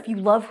matter if you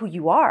love who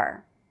you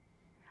are.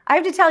 I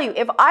have to tell you,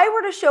 if I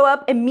were to show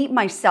up and meet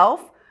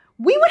myself,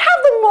 we would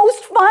have the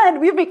most fun.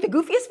 We would make the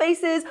goofiest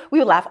faces. We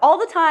would laugh all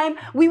the time.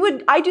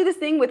 I do this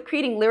thing with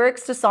creating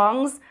lyrics to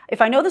songs.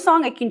 If I know the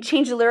song, I can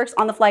change the lyrics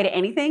on the fly to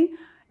anything.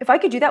 If I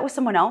could do that with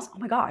someone else, oh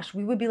my gosh,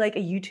 we would be like a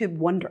YouTube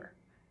wonder.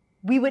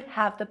 We would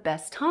have the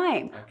best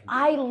time.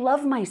 I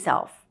love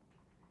myself.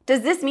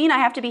 Does this mean I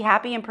have to be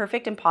happy and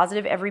perfect and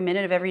positive every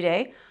minute of every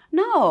day?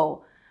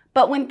 No.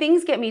 But when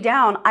things get me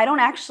down, I don't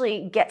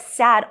actually get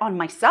sad on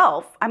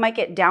myself. I might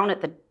get down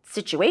at the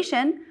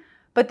situation.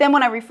 But then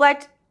when I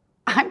reflect,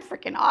 I'm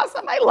freaking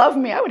awesome. I love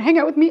me. I would hang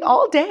out with me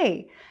all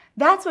day.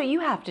 That's what you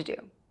have to do.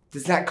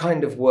 Does that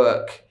kind of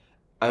work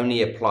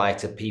only apply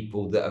to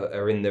people that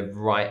are in the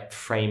right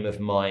frame of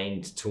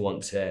mind to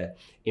want to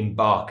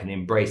embark and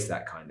embrace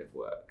that kind of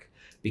work?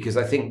 Because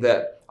I think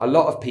that a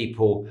lot of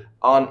people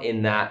aren't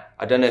in that,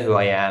 I don't know who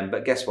I am,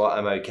 but guess what?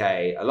 I'm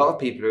okay. A lot of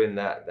people are in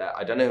that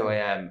I don't know who I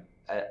am.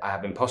 I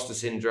have imposter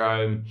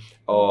syndrome,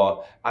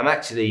 or I'm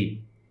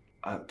actually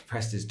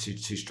depressed is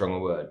too strong a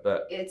word,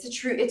 but it's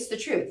the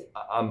truth.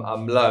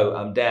 I'm low,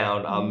 I'm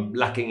down, I'm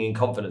lacking in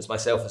confidence, my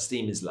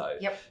self-esteem is low.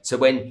 Yep. So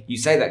when you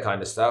say that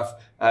kind of stuff,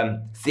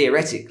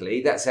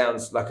 theoretically, that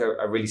sounds like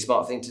a really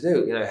smart thing to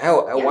do. You know,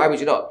 why would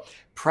you not?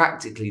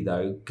 Practically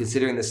though,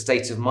 considering the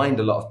state of mind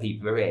a lot of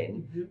people are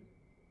in,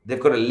 they've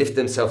got to lift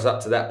themselves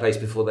up to that place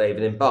before they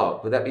even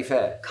embark. Would that be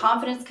fair?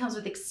 Confidence comes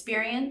with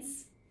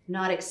experience,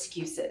 not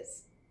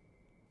excuses.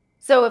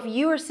 So if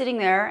you are sitting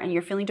there and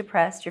you're feeling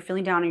depressed, you're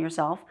feeling down on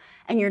yourself,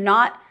 and you're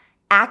not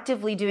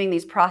actively doing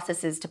these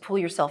processes to pull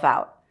yourself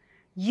out,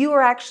 you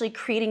are actually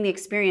creating the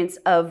experience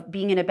of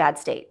being in a bad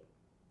state.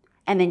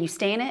 And then you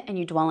stay in it and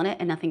you dwell in it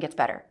and nothing gets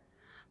better.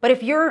 But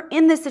if you're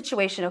in this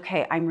situation,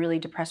 okay, I'm really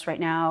depressed right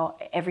now,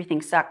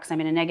 everything sucks, I'm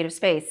in a negative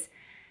space,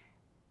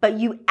 but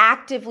you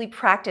actively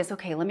practice,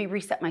 okay, let me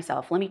reset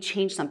myself, let me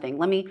change something,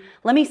 let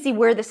me see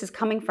where this is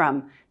coming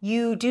from.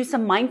 You do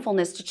some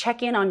mindfulness to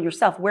check in on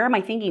yourself. Where am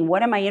I thinking?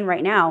 What am I in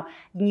right now?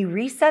 And you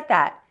reset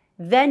that.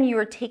 Then you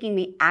are taking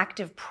the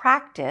active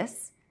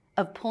practice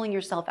of pulling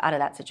yourself out of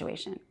that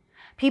situation.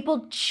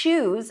 People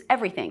choose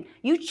everything.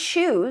 You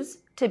choose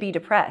to be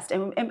depressed.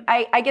 And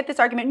I get this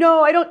argument,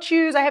 no, I don't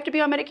choose, I have to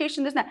be on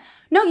medication, this and that.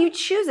 No, you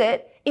choose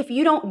it if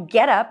you don't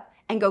get up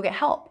and go get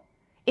help.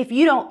 If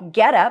you don't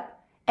get up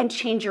and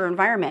change your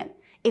environment.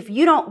 If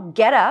you don't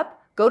get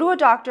up, go to a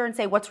doctor and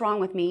say, what's wrong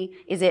with me?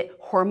 Is it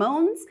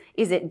hormones?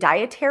 Is it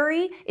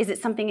dietary? Is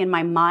it something in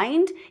my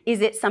mind?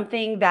 Is it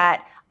something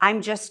that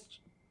I'm just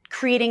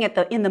creating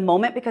in the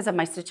moment because of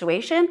my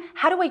situation?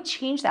 How do I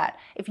change that?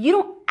 If you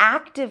don't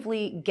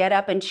actively get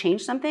up and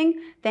change something,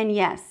 then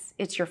yes,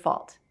 it's your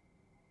fault.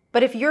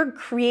 But if you're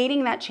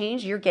creating that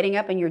change, you're getting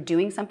up and you're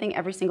doing something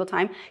every single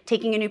time,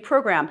 taking a new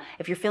program.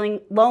 If you're feeling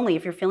lonely,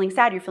 if you're feeling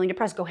sad, you're feeling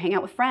depressed, go hang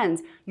out with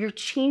friends. You're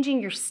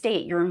changing your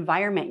state, your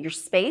environment, your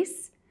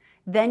space.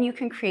 Then you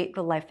can create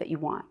the life that you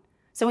want.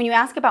 So when you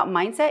ask about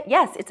mindset,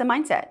 yes, it's a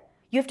mindset.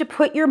 You have to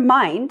put your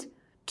mind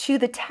to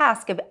the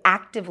task of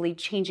actively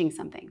changing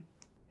something.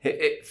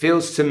 It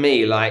feels to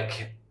me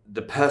like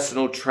the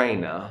personal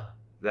trainer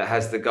that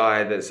has the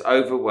guy that's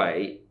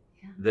overweight,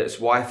 that's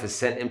wife has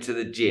sent him to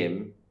the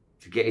gym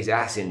to get his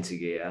ass into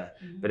gear.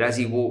 But as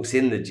he walks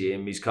in the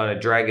gym, he's kind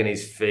of dragging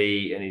his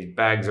feet and his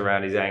bags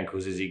around his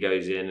ankles as he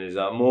goes in. And he's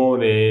like,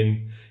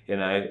 morning, you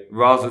know,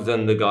 rather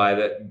than the guy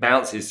that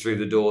bounces through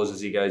the doors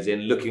as he goes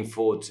in, looking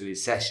forward to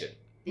his session.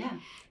 Yeah.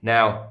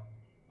 Now,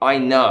 I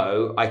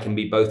know I can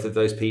be both of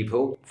those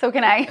people. So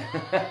can I.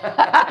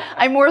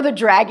 I'm more the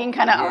dragging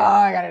kind of, oh,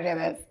 I gotta do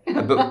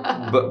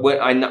this. but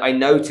when I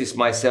notice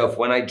myself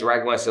when I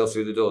drag myself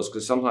through the doors,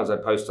 because sometimes I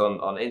post on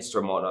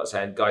Instagram or whatnot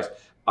saying, guys,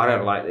 I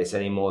don't like this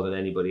any more than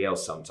anybody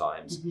else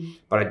sometimes,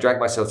 but I drag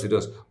myself through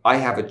doors. I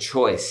have a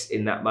choice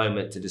in that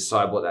moment to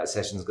decide what that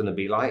session is going to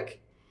be like.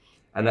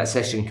 And that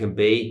session can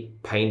be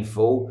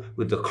painful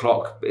with the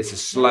clock. It's the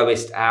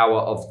slowest hour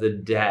of the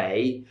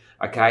day.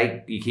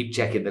 Okay, you keep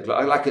checking the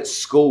clock. Like at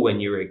school when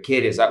you were a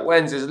kid, it's like,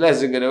 when's this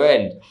lesson going to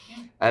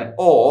end?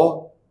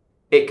 Or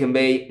it can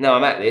be, no,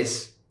 I'm at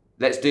this.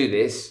 Let's do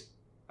this.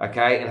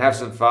 Okay, and have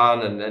some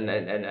fun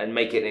and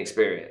make it an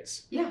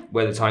experience. Yeah.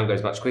 Where the time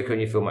goes much quicker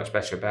and you feel much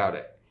better about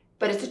it.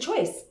 But it's a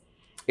choice.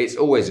 It's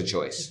always a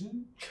choice.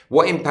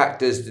 What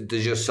impact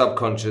does your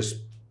subconscious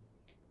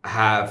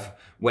have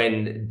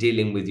when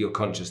dealing with your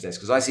consciousness?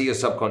 Because I see your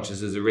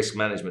subconscious as a risk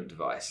management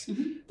device.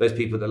 Those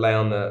people that lay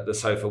on the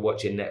sofa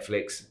watching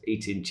Netflix,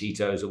 eating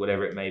Cheetos or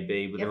whatever it may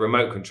be, with a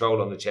remote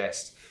control on the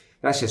chest.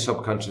 That's your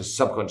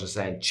subconscious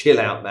saying, chill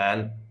out,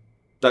 man.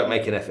 Don't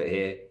make an effort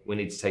here. We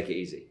need to take it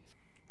easy.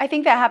 I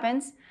think that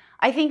happens.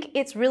 I think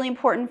it's really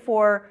important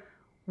for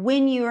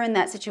when you're in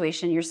that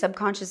situation, your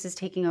subconscious is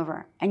taking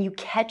over and you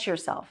catch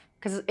yourself,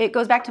 because it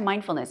goes back to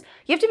mindfulness.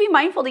 You have to be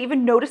mindful to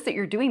even notice that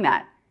you're doing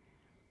that.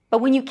 But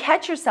when you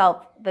catch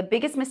yourself, the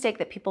biggest mistake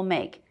that people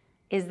make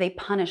is they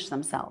punish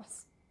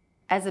themselves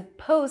as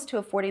opposed to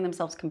affording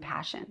themselves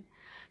compassion.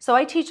 So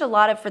I teach a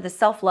lot for the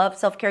self-love,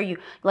 self-care. You,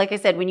 like I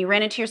said, when you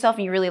ran into yourself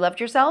and you really loved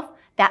yourself,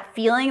 that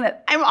feeling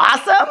that I'm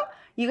awesome,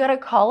 you got to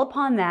call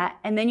upon that.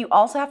 And then you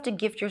also have to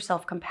gift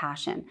yourself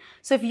compassion.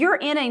 So if you're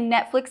in a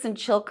Netflix and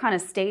chill kind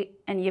of state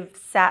and you've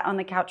sat on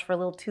the couch for a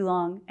little too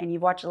long and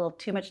you've watched a little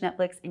too much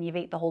Netflix and you've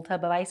ate the whole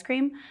tub of ice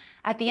cream,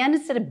 at the end,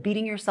 instead of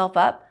beating yourself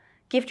up,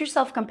 gift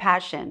yourself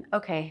compassion.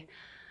 Okay,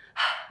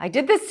 I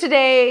did this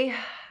today.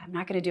 I'm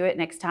not going to do it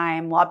next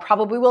time. Well, I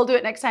probably will do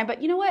it next time.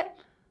 But you know what?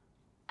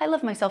 I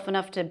love myself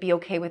enough to be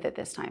okay with it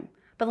this time.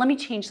 But let me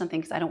change something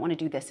because I don't want to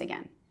do this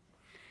again.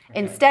 Okay.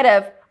 Instead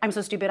of, I'm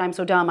so stupid, I'm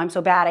so dumb, I'm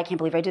so bad, I can't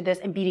believe I did this,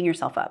 and beating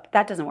yourself up.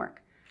 That doesn't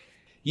work.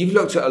 You've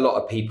looked at a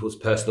lot of people's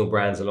personal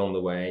brands along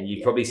the way, and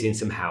you've probably seen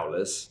some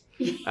howlers.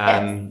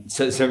 Yes.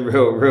 So some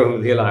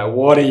real, you're like,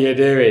 what are you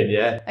doing?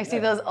 Yeah. I see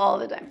those all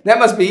the time. That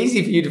must be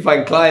easy for you to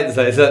find clients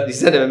though. So you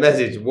send them a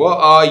message, what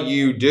are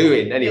you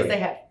doing? Anyway.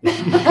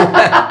 Yes,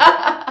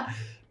 I have.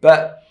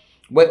 But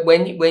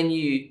when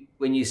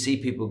you see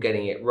people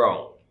getting it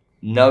wrong,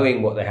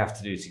 knowing what they have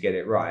to do to get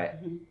it right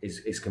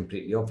is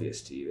completely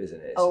obvious to you,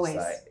 isn't it? Always.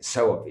 It's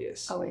so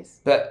obvious. Always.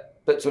 But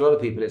to a lot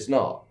of people, it's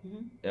not.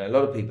 You know, a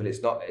lot of people,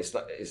 it's not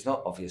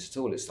obvious at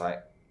all. It's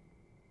like,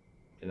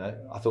 You know,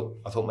 I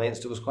thought my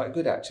Insta was quite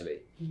good actually.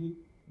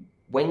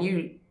 When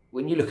you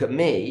look at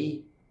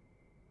me,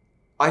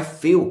 I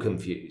feel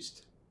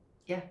confused.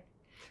 Yeah.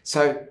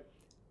 So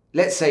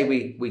let's say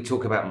we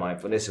talk about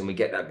mindfulness and we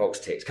get that box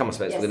ticked. Come on,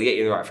 Spence, we're going to get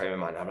you in the right frame of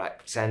mind. I'm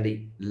like,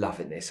 Sandy,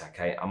 loving this.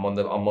 Okay, I'm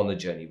on the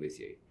journey with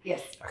you.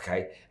 Yes.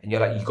 Okay, and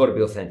you're like, you've got to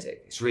be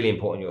authentic. It's really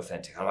important you're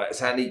authentic. I'm like,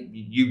 Sandy,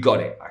 you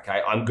got it.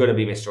 Okay, I'm going to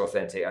be Mr.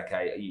 Authentic.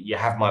 Okay, you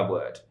have my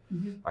word.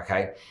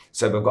 Okay,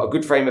 so we've got a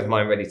good frame of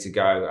mind ready to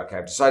go. Okay,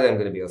 I've decided I'm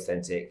going to be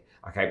authentic.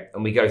 Okay,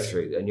 and we go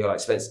through, and you're like,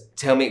 Spence,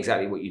 tell me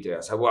exactly what you do. I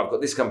say, well, I've got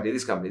this company,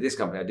 this company, this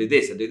company. I do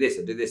this, I do this,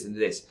 I do this, and do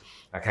this.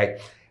 Okay.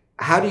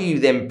 How do you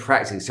then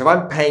practice? So if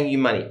I'm paying you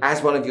money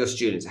as one of your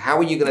students, how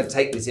are you going to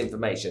take this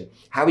information?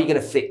 How are you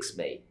going to fix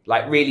me?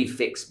 Like really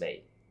fix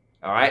me?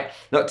 All right.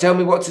 Not tell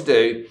me what to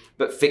do,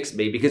 but fix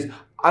me, because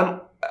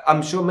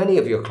I'm sure many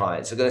of your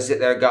clients are going to sit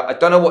there and go, I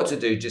don't know what to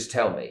do, just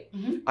tell me.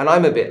 And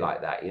I'm a bit like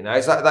that, you know.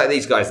 It's like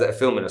these guys that are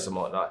filming us and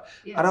whatnot.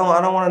 Yeah. I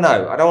don't want to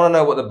know. I don't want to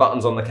know what the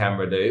buttons on the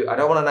camera do. I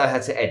don't want to know how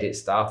to edit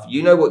stuff.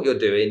 You know what you're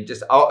doing.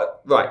 Just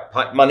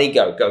right, money,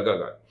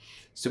 go.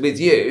 So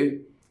with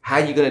you, how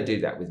are you going to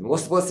do that with me?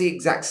 What's the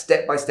exact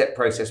step-by-step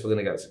process we're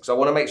going to go through? Because I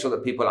want to make sure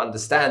that people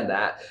understand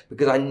that,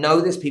 because I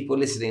know there's people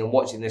listening and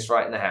watching this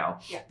right now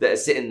that are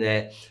sitting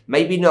there,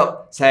 maybe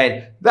not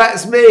saying,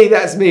 that's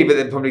me, but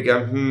they're probably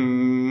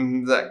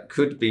going, that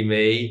could be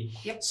me.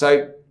 Yep.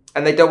 So,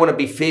 and they don't want to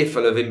be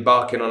fearful of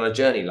embarking on a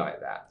journey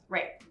like that.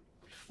 Right.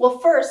 Well,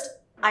 first,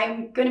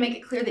 I'm going to make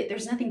it clear that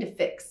there's nothing to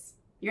fix.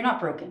 You're not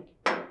broken.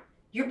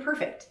 You're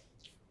perfect.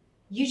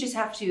 You just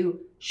have to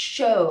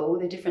show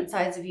the different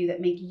sides of you that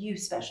make you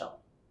special.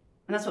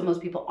 And that's what most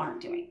people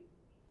aren't doing.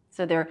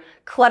 So they're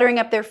cluttering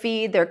up their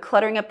feed, they're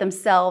cluttering up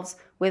themselves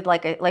with,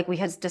 like we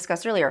had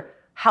discussed earlier,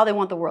 how they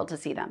want the world to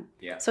see them.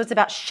 Yeah. So it's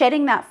about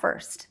shedding that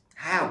first.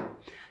 How?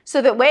 So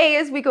the way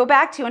is we go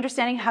back to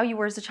understanding how you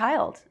were as a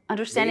child.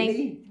 Understanding,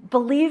 really?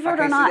 Believe it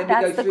or not,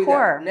 that's the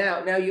core.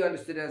 That. Now you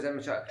understood as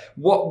a child.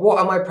 What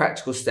are my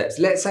practical steps?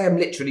 Let's say I'm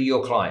literally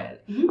your client.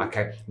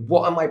 Okay.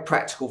 What are my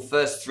practical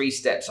first 3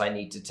 steps I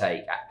need to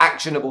take?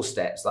 Actionable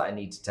steps that I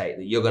need to take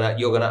that you're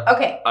gonna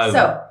Okay. Own.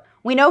 So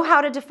we know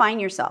how to define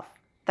yourself.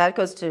 That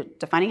goes to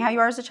defining how you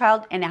are as a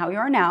child and how you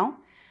are now.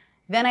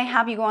 Then I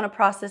have you go on a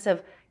process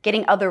of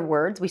getting other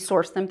words. We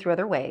source them through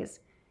other ways.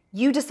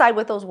 You decide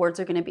what those words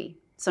are going to be.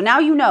 So now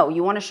you know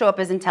you want to show up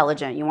as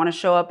intelligent. You want to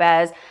show up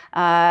as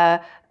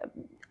an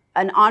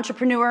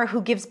entrepreneur who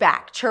gives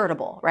back,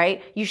 charitable,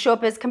 right? You show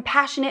up as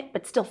compassionate,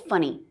 but still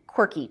funny,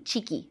 quirky,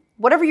 cheeky,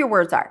 whatever your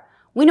words are.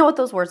 We know what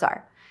those words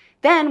are.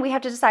 Then we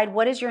have to decide,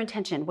 what is your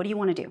intention? What do you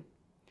want to do?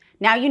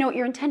 Now you know what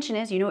your intention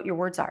is. You know what your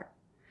words are.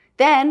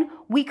 Then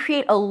we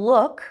create a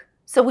look.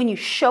 So when you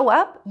show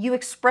up, you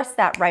express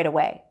that right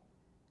away.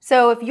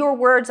 So if your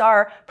words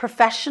are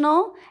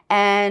professional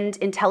and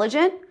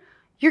intelligent,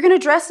 you're going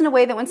to dress in a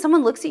way that when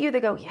someone looks at you, they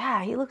go,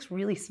 yeah, he looks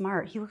really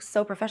smart. He looks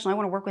so professional. I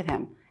want to work with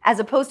him. As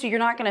opposed to, you're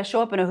not going to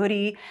show up in a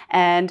hoodie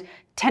and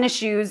tennis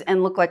shoes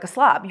and look like a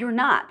slob. You're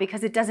not,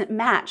 because it doesn't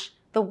match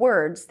the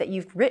words that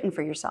you've written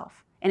for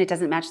yourself. And it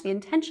doesn't match the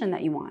intention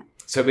that you want.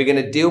 So we're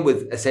going to deal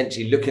with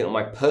essentially looking at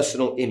my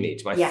personal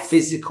image, my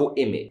physical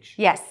image.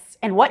 Yes.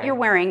 And what you're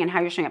wearing and how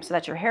you're showing up. So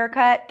that's your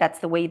haircut. That's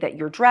the way that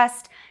you're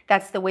dressed.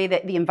 That's the way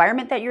that the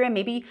environment that you're in.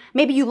 Maybe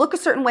you look a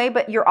certain way,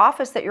 but your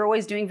office that you're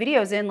always doing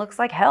videos in looks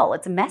like hell.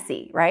 It's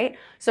messy, right?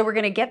 So we're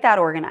going to get that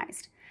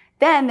organized.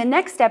 Then the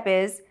next step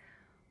is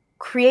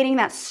creating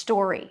that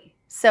story.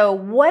 So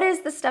what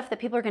is the stuff that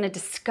people are going to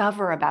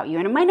discover about you?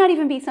 And it might not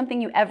even be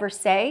something you ever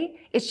say.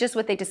 It's just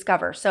what they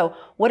discover. So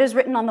what is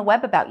written on the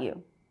web about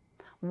you?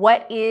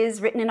 What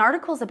is written in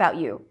articles about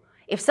you?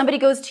 If somebody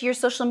goes to your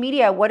social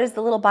media, what does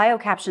the little bio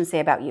caption say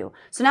about you?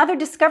 So now they're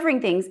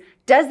discovering things.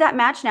 Does that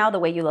match now the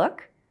way you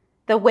look,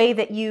 the way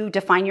that you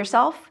define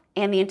yourself,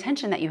 and the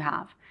intention that you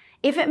have?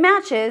 If it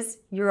matches,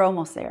 you're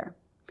almost there.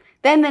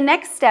 Then the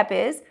next step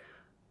is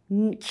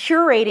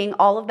curating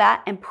all of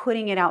that and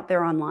putting it out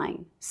there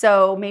online.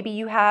 So maybe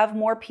you have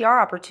more PR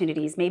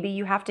opportunities. Maybe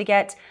you have to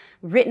get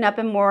written up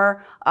in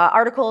more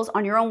articles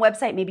on your own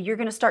website. Maybe you're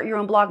going to start your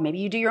own blog. Maybe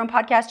you do your own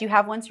podcast. You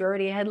have one, so you're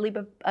already ahead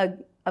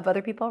of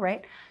other people,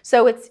 right?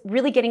 So it's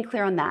really getting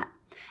clear on that.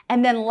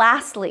 And then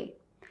lastly,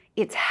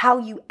 it's how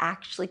you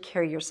actually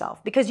carry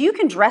yourself. Because you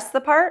can dress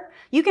the part,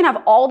 you can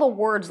have all the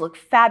words look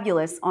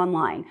fabulous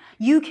online.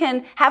 You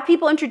can have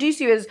people introduce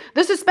you as,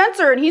 this is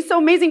Spencer and he's so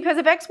amazing because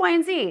of X, Y,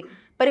 and Z.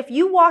 But if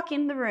you walk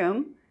in the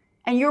room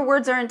and your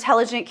words are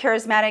intelligent,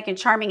 charismatic, and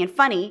charming and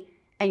funny,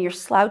 and you're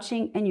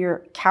slouching and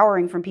you're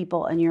cowering from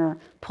people and you're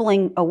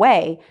pulling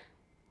away,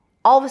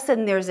 all of a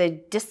sudden there's a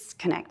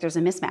disconnect, there's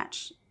a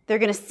mismatch. They're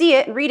going to see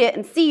it and read it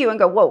and see you and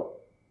go, whoa,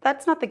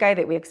 that's not the guy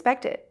that we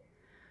expected.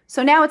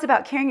 So now it's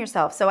about carrying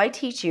yourself. So I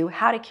teach you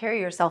how to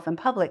carry yourself in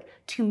public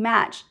to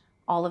match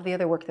all of the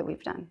other work that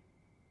we've done.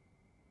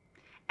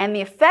 And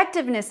the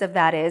effectiveness of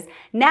that is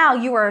now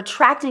you are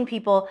attracting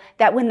people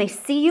that when they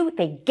see you,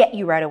 they get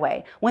you right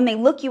away. When they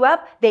look you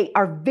up, they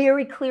are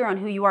very clear on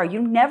who you are.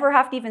 You never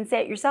have to even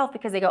say it yourself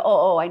because they go,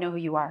 oh, I know who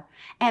you are.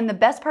 And the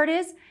best part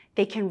is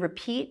they can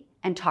repeat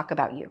and talk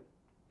about you.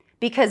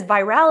 Because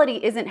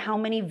virality isn't how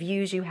many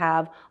views you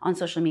have on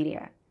social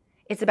media.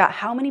 It's about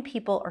how many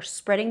people are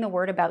spreading the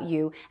word about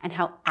you and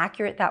how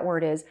accurate that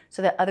word is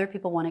so that other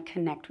people want to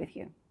connect with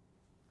you.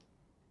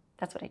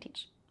 That's what I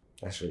teach.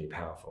 That's really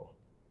powerful.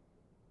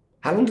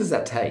 How long does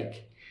that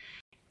take?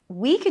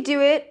 We could do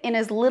it in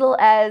as little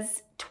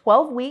as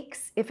 12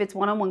 weeks if it's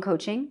one-on-one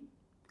coaching.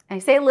 And I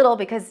say little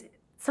because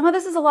some of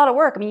this is a lot of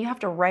work. I mean, you have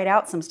to write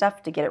out some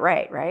stuff to get it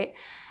right?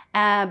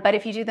 But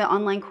if you do the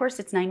online course,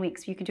 it's 9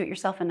 weeks. You can do it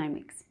yourself in 9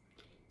 weeks.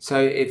 So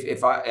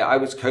if I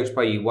was coached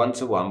by you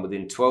one-to-one,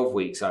 within 12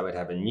 weeks, I would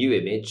have a new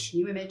image.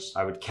 New image.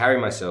 I would carry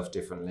myself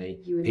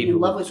differently. You would be in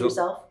love with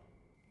yourself.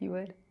 You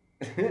would.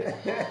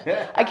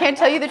 I can't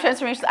tell you the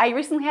transformation. I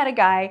recently had a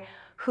guy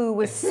who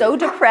was so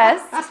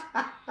depressed.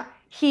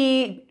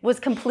 He was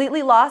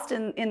completely lost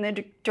in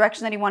the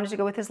direction that he wanted to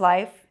go with his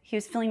life. He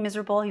was feeling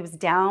miserable. He was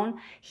down.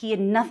 He had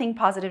nothing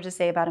positive to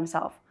say about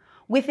himself.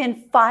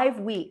 Within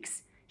 5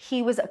 weeks,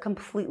 he was a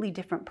completely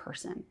different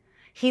person.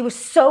 He was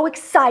so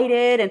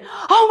excited and,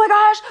 oh my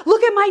gosh,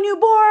 look at my new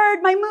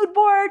board, my mood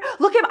board.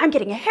 Look at, I'm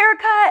getting a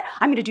haircut.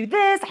 I'm going to do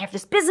this. I have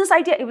this business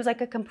idea. It was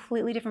like a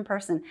completely different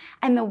person.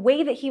 And the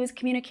way that he was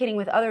communicating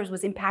with others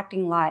was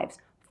impacting lives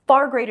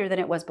far greater than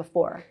it was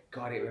before.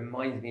 God, it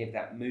reminds me of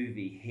that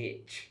movie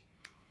Hitch.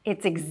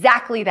 It's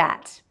exactly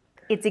that.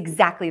 It's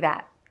exactly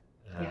that.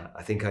 Yeah.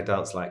 I think I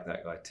dance like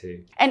that guy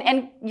too.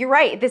 And you're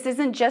right. This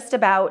isn't just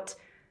about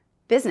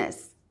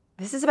business.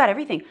 This is about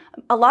everything.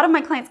 A lot of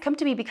my clients come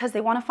to me because they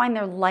want to find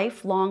their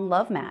lifelong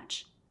love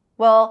match.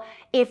 Well,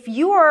 if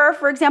you are,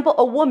 for example,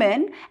 a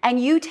woman and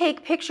you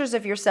take pictures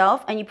of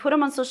yourself and you put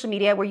them on social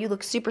media where you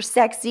look super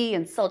sexy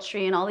and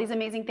sultry and all these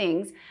amazing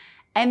things,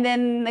 and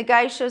then the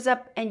guy shows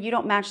up and you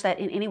don't match that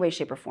in any way,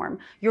 shape, or form.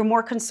 You're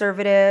more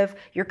conservative,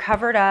 you're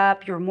covered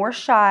up, you're more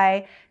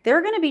shy.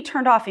 They're going to be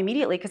turned off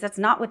immediately because that's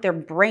not what their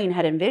brain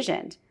had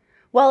envisioned.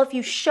 Well, if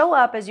you show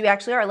up as you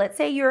actually are, let's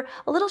say you're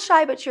a little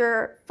shy, but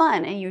you're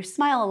fun and you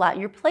smile a lot and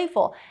you're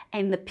playful,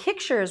 and the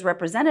picture is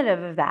representative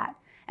of that,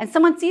 and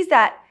someone sees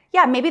that,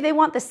 yeah, maybe they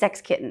want the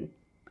sex kitten.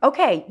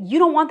 Okay, you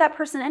don't want that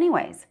person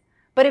anyways.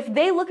 But if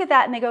they look at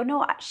that and they go,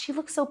 no, she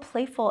looks so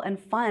playful and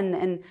fun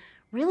and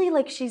really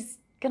like she's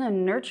gonna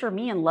nurture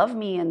me and love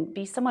me and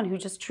be someone who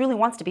just truly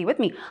wants to be with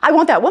me. I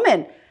want that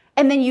woman.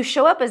 And then you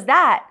show up as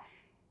that,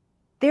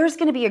 there's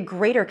going to be a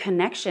greater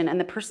connection and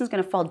the person's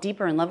going to fall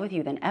deeper in love with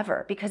you than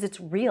ever because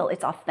it's real,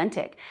 it's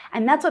authentic.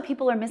 And that's what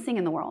people are missing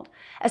in the world.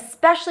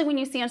 Especially when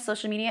you see on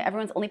social media,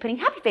 everyone's only putting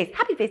happy face,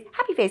 happy face,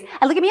 happy face.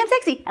 And look at me, I'm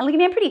sexy. And look at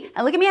me, I'm pretty.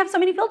 And look at me, I have so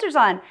many filters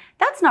on.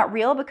 That's not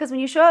real because when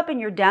you show up and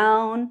you're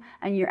down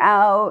and you're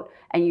out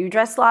and you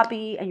dress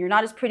sloppy and you're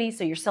not as pretty,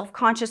 so you're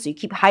self-conscious, so you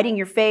keep hiding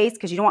your face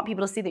because you don't want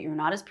people to see that you're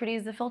not as pretty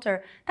as the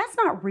filter. That's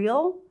not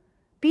real.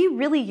 Be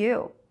really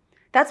you.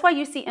 That's why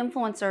you see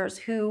influencers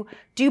who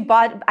do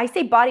I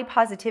say body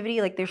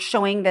positivity, like they're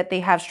showing that they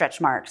have stretch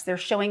marks. They're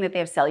showing that they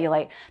have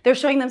cellulite. They're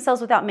showing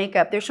themselves without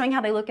makeup. They're showing how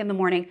they look in the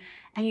morning,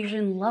 and you're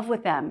in love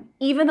with them,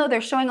 even though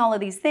they're showing all of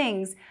these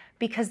things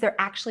because they're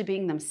actually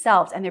being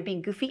themselves and they're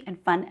being goofy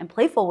and fun and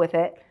playful with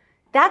it.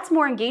 That's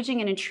more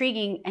engaging and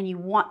intriguing, and you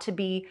want to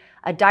be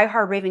a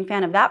diehard raving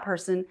fan of that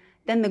person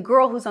than the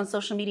girl who's on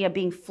social media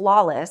being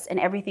flawless and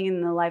everything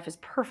in their life is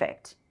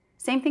perfect.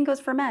 Same thing goes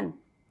for men.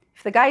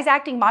 If the guy's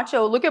acting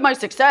macho, look at my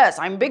success,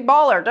 I'm a big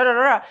baller, da da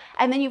da,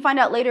 and then you find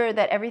out later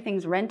that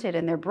everything's rented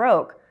and they're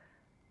broke,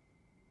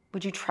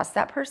 would you trust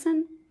that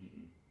person?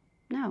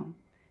 No.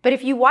 But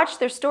if you watch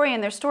their story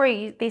and their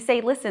story, they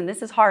say, listen,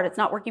 this is hard, it's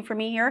not working for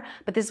me here,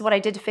 but this is what I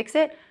did to fix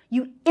it,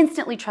 you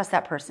instantly trust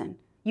that person.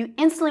 You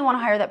instantly want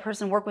to hire that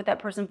person, work with that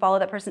person, follow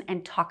that person,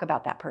 and talk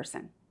about that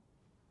person.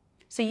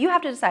 So you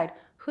have to decide,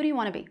 who do you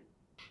want to be?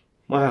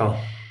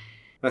 Wow.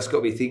 That's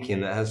got me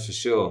thinking, that has for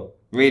sure.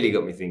 Really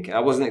got me thinking. I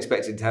wasn't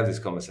expecting to have this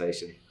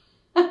conversation.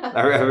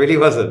 I really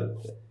wasn't.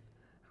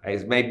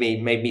 It's made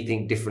me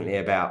think differently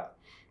about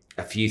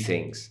a few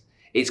things.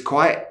 It's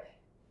quite,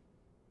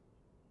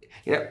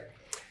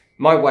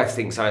 my wife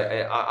thinks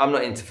I'm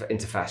not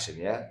into fashion,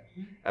 yeah?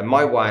 And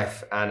my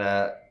wife,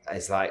 Anna,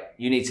 is like,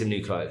 you need some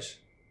new clothes.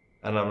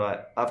 And I'm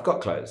like, I've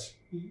got clothes.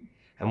 Mm-hmm.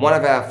 And one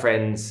of our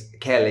friends,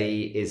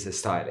 Kelly, is a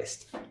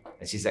stylist.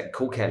 And she's like,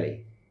 call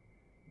Kelly.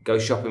 Go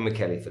shopping with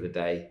Kelly for the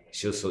day.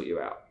 She'll sort you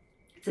out.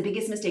 It's the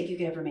biggest mistake you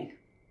could ever make.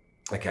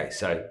 Okay,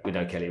 so we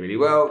know Kelly really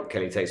well.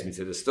 Kelly takes me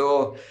to the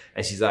store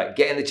and she's like,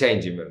 get in the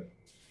changing room.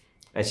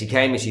 And she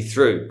came and she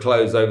threw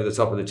clothes over the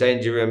top of the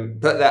changing room,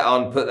 put that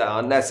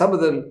on. Now, some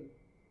of them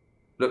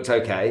looked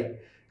okay,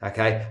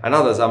 and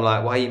others I'm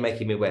like, why are you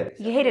making me wear this?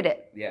 You hated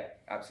it. Yeah,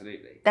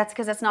 absolutely. That's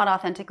because that's not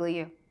authentically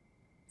you.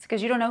 It's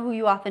because you don't know who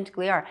you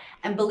authentically are.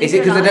 And believe Is it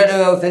because I don't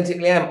know who I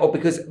authentically am, or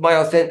because my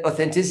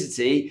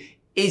authenticity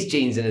is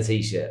jeans and a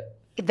t-shirt?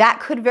 That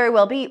could very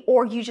well be,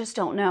 or you just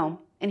don't know.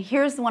 And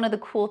here's one of the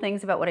cool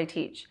things about what I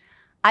teach.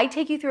 I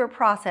take you through a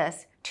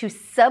process to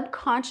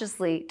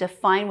subconsciously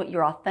define what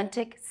your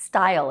authentic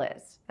style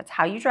is. That's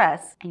how you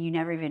dress, and you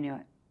never even knew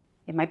it.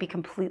 It might be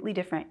completely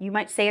different. You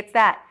might say it's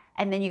that,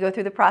 and then you go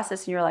through the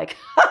process and you're like,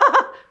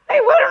 hey,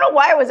 I don't know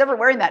why I was ever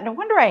wearing that. No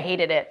wonder I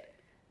hated it.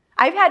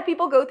 I've had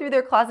people go through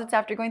their closets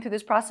after going through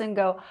this process and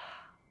go,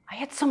 I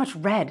had so much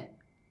red.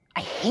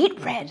 I hate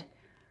red.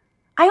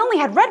 I only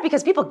had red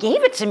because people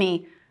gave it to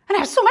me and I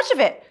have so much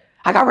of it.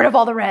 I got rid of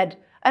all the red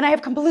and I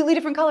have completely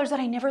different colors that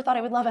I never thought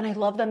I would love, and I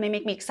love them. They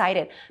make me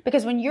excited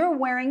because when you're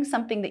wearing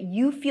something that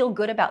you feel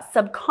good about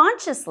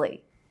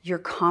subconsciously, your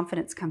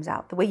confidence comes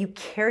out. The way you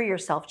carry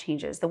yourself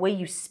changes. The way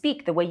you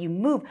speak, the way you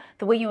move,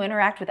 the way you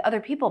interact with other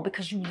people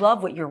because you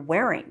love what you're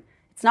wearing.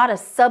 It's not a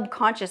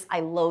subconscious, I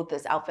loathe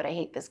this outfit, I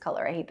hate this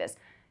color, I hate this.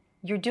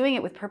 You're doing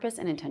it with purpose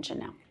and intention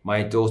now.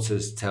 My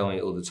daughters tell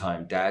me all the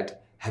time, Dad,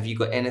 have you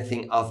got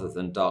anything other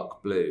than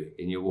dark blue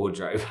in your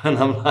wardrobe? And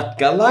I'm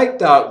like, I like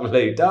dark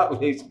blue. Dark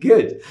blue's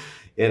good,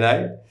 you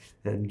know?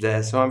 And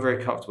so I'm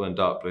very comfortable in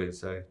dark blue.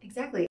 So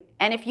exactly.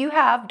 And if you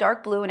have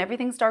dark blue and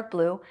everything's dark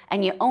blue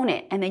and you own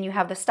it, and then you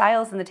have the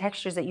styles and the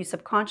textures that you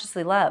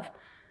subconsciously love,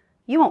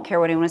 you won't care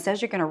what anyone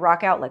says. You're going to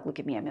rock out like, look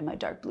at me, I'm in my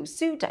dark blue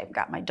suit. I've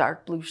got my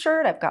dark blue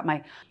shirt. I've got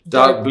my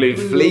dark blue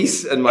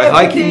fleece and my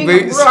hiking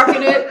boots. I'm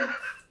rocking it.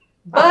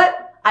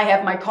 But I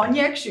have my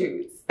cognac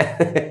shoes.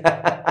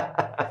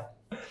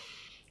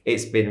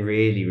 It's been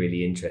really,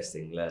 really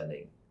interesting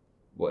learning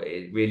what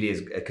it really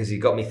is, because you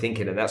got me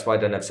thinking, and that's why I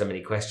don't have so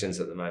many questions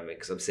at the moment,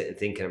 because I'm sitting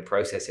thinking and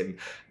processing.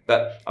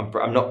 But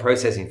I'm not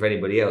processing for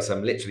anybody else.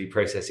 I'm literally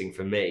processing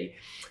for me.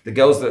 The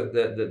girls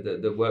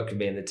that work with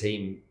me in the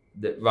team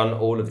that run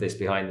all of this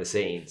behind the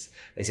scenes,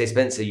 they say,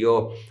 Spencer,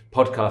 your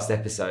podcast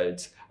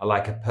episodes are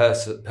like a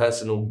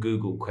personal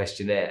Google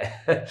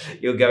questionnaire.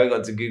 You're going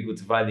onto Google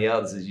to find the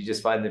answers. You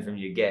just find them from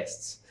your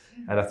guests.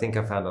 And I think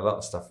I found a lot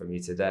of stuff from you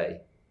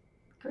today.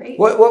 Great.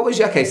 What was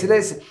your, okay, so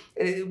there's,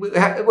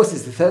 what's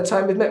this, the third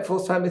time we've met,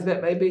 fourth time we've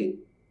met maybe?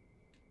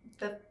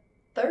 The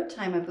third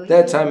time, I believe.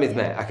 Third time we've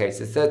met. Okay,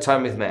 so the third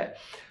time we've met.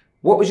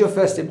 What was your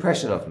first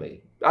impression of me?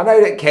 I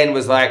know that Ken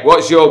was like,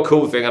 what's your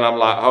cool thing? And I'm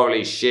like,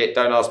 holy shit,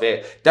 don't ask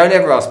me. Don't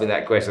ever ask me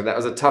that question. That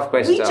was a tough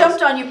question to ask. We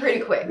jumped on you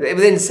pretty quick.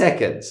 Within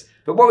seconds.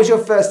 But what was your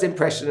first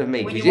impression of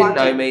me? Because you didn't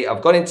know me.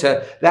 I've gone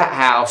into that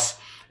house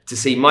to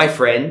see my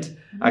friend.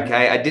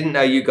 Okay, I didn't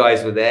know you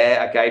guys were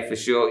there. Okay, for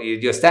sure.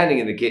 You're standing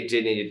in the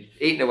kitchen and you're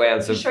eating away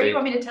on some food. You sure you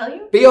want me to tell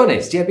you? Be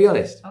honest. Yeah, be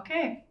honest.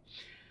 Okay.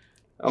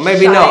 Or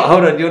maybe Shy. not.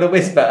 Hold on. Do you want to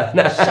whisper?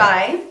 No.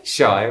 Shy.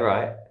 Shy,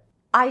 right.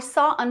 I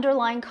saw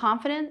underlying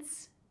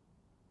confidence,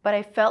 but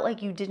I felt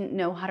like you didn't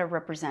know how to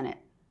represent it.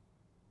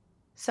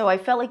 So I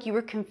felt like you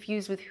were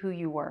confused with who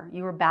you were.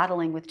 You were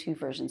battling with two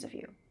versions of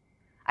you.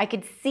 I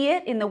could see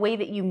it in the way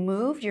that you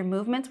moved. Your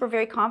movements were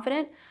very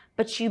confident,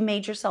 but you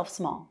made yourself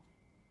small.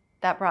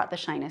 That brought the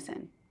shyness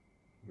in.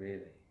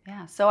 Really?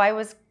 Yeah. So I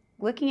was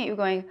looking at you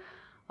going,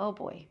 oh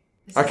boy.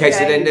 Okay, so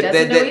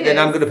then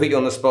I'm going to put you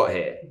on the spot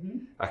here.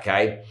 Mm-hmm.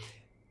 Okay.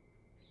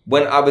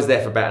 When I was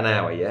there for about an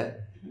hour, yeah?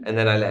 Mm-hmm. And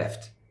then I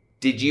left.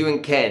 Did you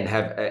and Ken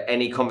have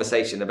any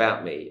conversation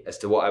about me as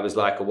to what I was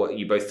like or what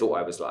you both thought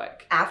I was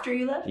like? After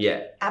you left?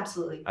 Yeah.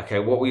 Absolutely. Okay,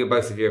 what were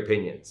both of your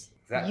opinions?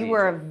 You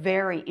were a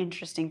very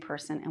interesting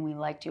person and we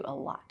liked you a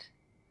lot.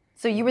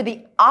 So you were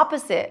the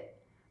opposite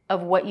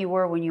of what you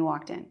were when you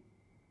walked in.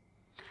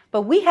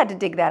 But we had to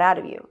dig that out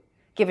of you.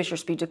 Give us your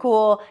speed to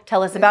cool,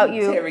 tell us about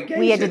you.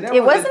 We had to,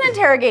 it was an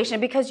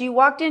interrogation because you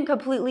walked in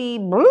completely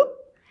bloop.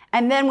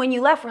 And then when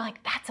you left, we're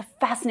like, that's a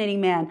fascinating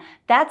man.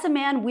 That's a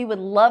man we would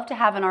love to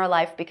have in our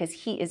life because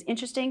he is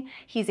interesting,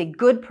 he's a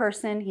good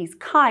person, he's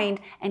kind,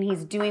 and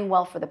he's doing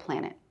well for the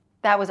planet.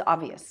 That was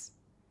obvious.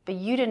 But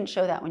you didn't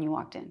show that when you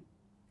walked in.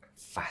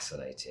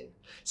 Fascinating.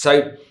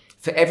 So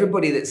for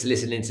everybody that's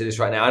listening to this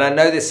right now, and I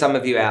know there's some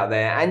of you out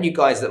there and you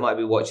guys that might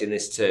be watching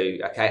this too,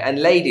 okay,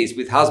 and ladies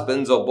with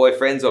husbands or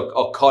boyfriends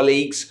or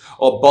colleagues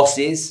or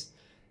bosses,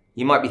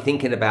 you might be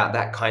thinking about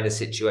that kind of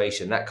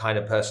situation, that kind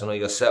of person or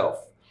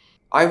yourself.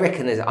 I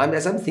reckon,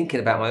 as I'm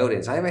thinking about my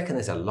audience, I reckon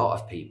there's a lot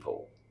of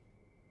people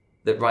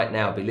that right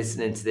now be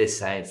listening to this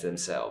saying to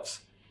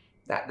themselves,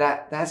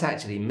 that's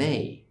actually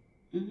me.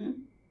 Mm-hmm.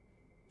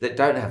 That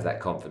don't have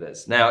that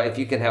confidence. Now, if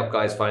you can help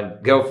guys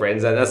find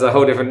girlfriends, then that's a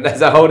whole different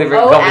conversation.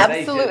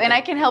 Absolutely. And I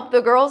can help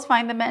the girls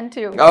find the men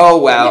too. Oh,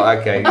 wow.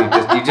 Okay.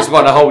 You just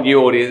want a whole new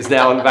audience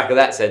now on the back of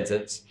that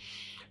sentence.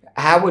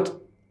 How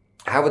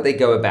would they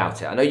go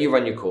about it? I know you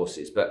run your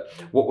courses, but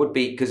what would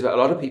be, because a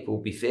lot of people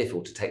would be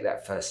fearful to take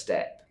that first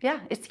step. Yeah,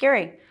 it's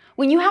scary.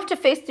 When you have to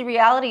face the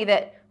reality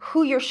that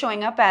who you're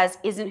showing up as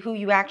isn't who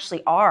you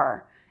actually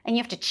are, and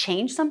you have to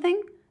change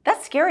something,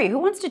 that's scary. Who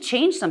wants to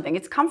change something?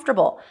 It's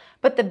comfortable.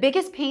 But the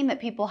biggest pain that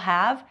people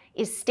have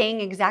is staying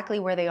exactly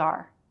where they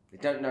are. They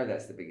don't know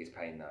that's the biggest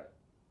pain though.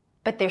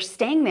 But they're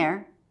staying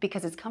there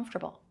because it's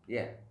comfortable.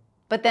 Yeah.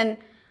 But then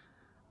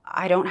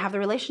I don't have the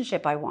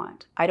relationship I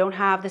want. I don't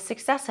have the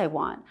success I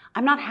want.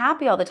 I'm not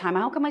happy all the time.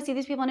 How come I see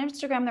these people on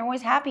Instagram, they're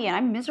always happy and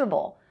I'm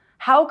miserable?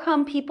 How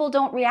come people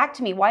don't react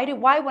to me? Why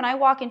when I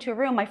walk into a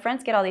room, my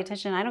friends get all the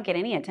attention and I don't get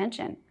any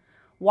attention?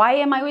 Why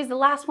am I always the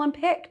last one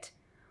picked?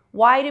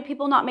 Why do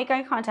people not make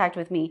eye contact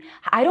with me?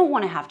 I don't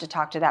want to have to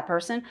talk to that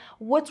person.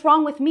 What's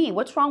wrong with me?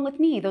 What's wrong with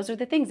me? Those are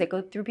the things that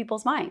go through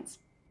people's minds.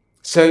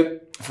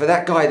 So for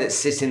that guy that's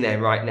sitting there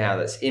right now,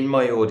 that's in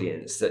my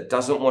audience, that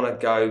doesn't want to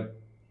go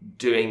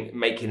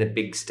making a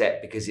big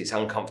step because it's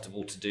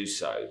uncomfortable to do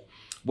so,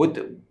 would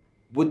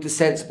the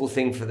sensible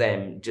thing for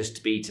them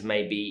just be to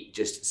maybe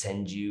just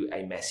send you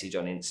a message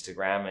on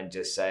Instagram and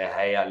just say,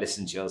 hey, I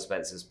listened to your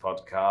Spencer's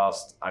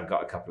podcast, I've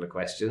got a couple of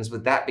questions?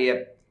 Would that be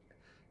a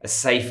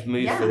safe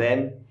move for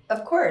them?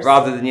 Of course.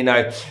 Rather than,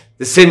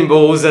 the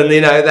symbols and, the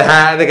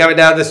hat, and they're going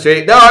down the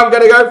street. No, I'm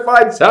going to go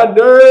find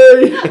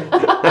Sandy.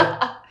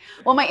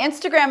 Well, my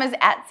Instagram is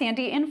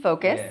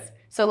 @SandyInFocus. Yeah.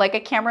 So like a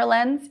camera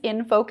lens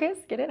in focus.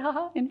 Get it?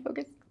 Haha, in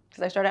focus.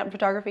 Because I started out in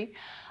photography.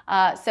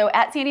 So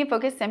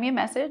 @SandyInFocus, send me a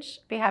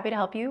message. Be happy to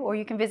help you. Or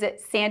you can visit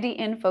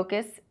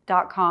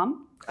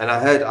sandyinfocus.com. And I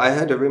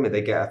heard a rumor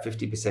they get a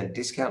 50%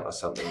 discount or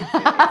something.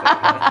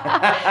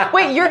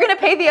 Wait, you're going to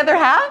pay the other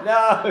half?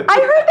 No. I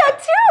heard that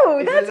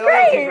too. That's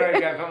great.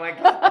 Program for my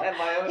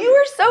You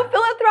are so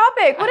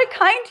philanthropic. What a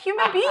kind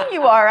human being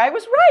you are. I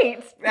was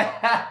right.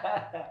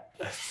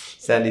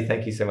 Sandy,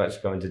 thank you so much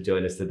for coming to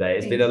join us today.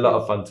 It's been a lot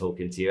of fun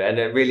talking to you, and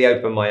it really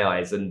opened my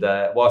eyes. And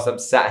whilst I'm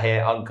sat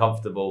here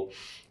uncomfortable,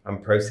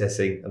 I'm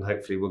processing, and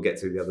hopefully we'll get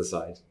through the other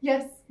side.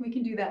 Yes, we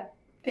can do that.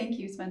 Thank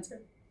you,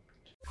 Spencer.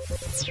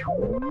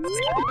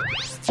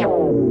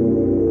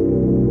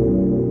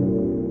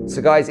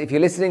 So guys, if you're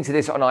listening to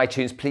this on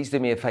iTunes, please do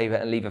me a favor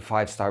and leave a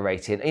 5-star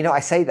rating. I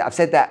say that, I've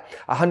said that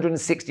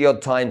 160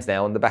 odd times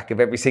now on the back of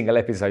every single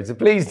episode. So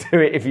please do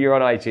it if you're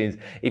on iTunes.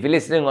 If you're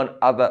listening on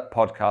other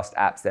podcast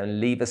apps,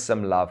 then leave us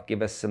some love,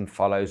 give us some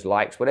follows,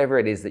 likes, whatever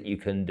it is that you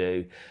can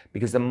do.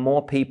 Because the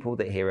more people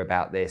that hear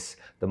about this,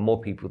 the more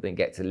people that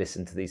get to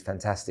listen to these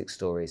fantastic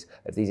stories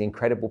of these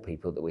incredible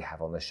people that we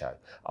have on the show.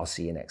 I'll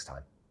see you next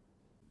time.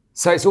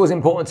 So it's always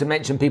important to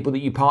mention people that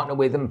you partner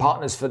with, and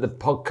partners for the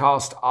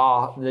podcast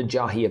are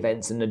Najahi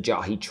Events and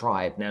Najahi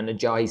Tribe. Now,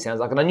 Najahi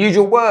sounds like an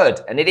unusual word,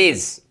 and it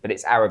is, but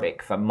it's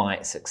Arabic for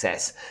my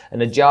success.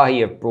 And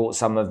Najahi have brought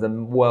some of the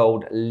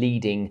world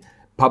leading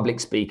public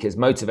speakers,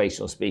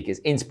 motivational speakers,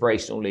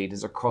 inspirational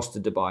leaders across to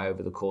Dubai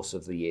over the course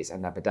of the years,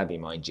 and Abu Dhabi,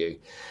 mind you.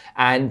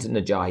 And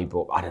Najahi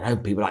brought,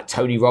 people like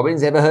Tony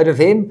Robbins, ever heard of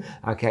him?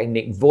 Okay,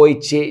 Nick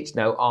Vujicic,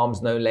 no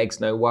arms, no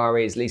legs, no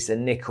worries, Lisa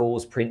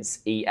Nichols, Prince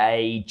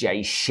EA, Jay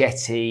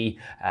Shetty,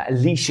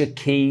 Alicia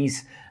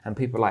Keys, and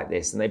people like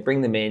this. And they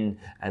bring them in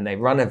and they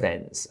run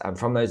events. And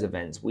from those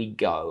events, we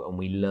go and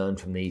we learn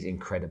from these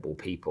incredible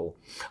people.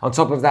 On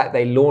top of that,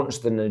 they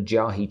launched the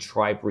Najahi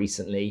Tribe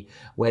recently,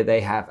 where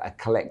they have a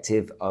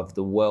collective of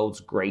the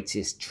world's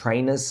greatest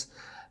trainers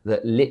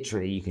that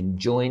literally you can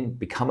join,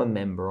 become a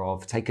member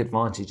of, take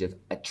advantage of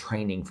a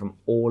training from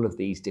all of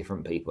these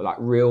different people, like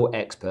real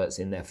experts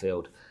in their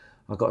field.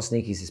 I've got a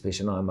sneaky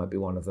suspicion I might be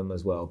one of them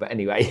as well. But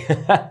anyway,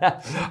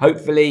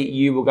 hopefully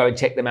you will go and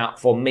check them out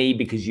for me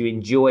because you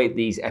enjoy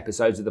these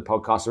episodes of the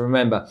podcast. And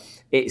remember,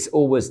 it's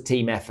always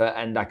team effort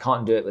and I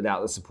can't do it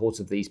without the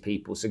support of these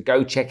people. So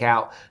go check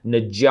out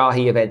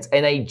Najahi Events,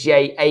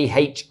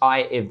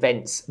 Najahi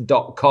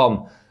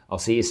events.com. I'll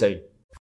see you soon.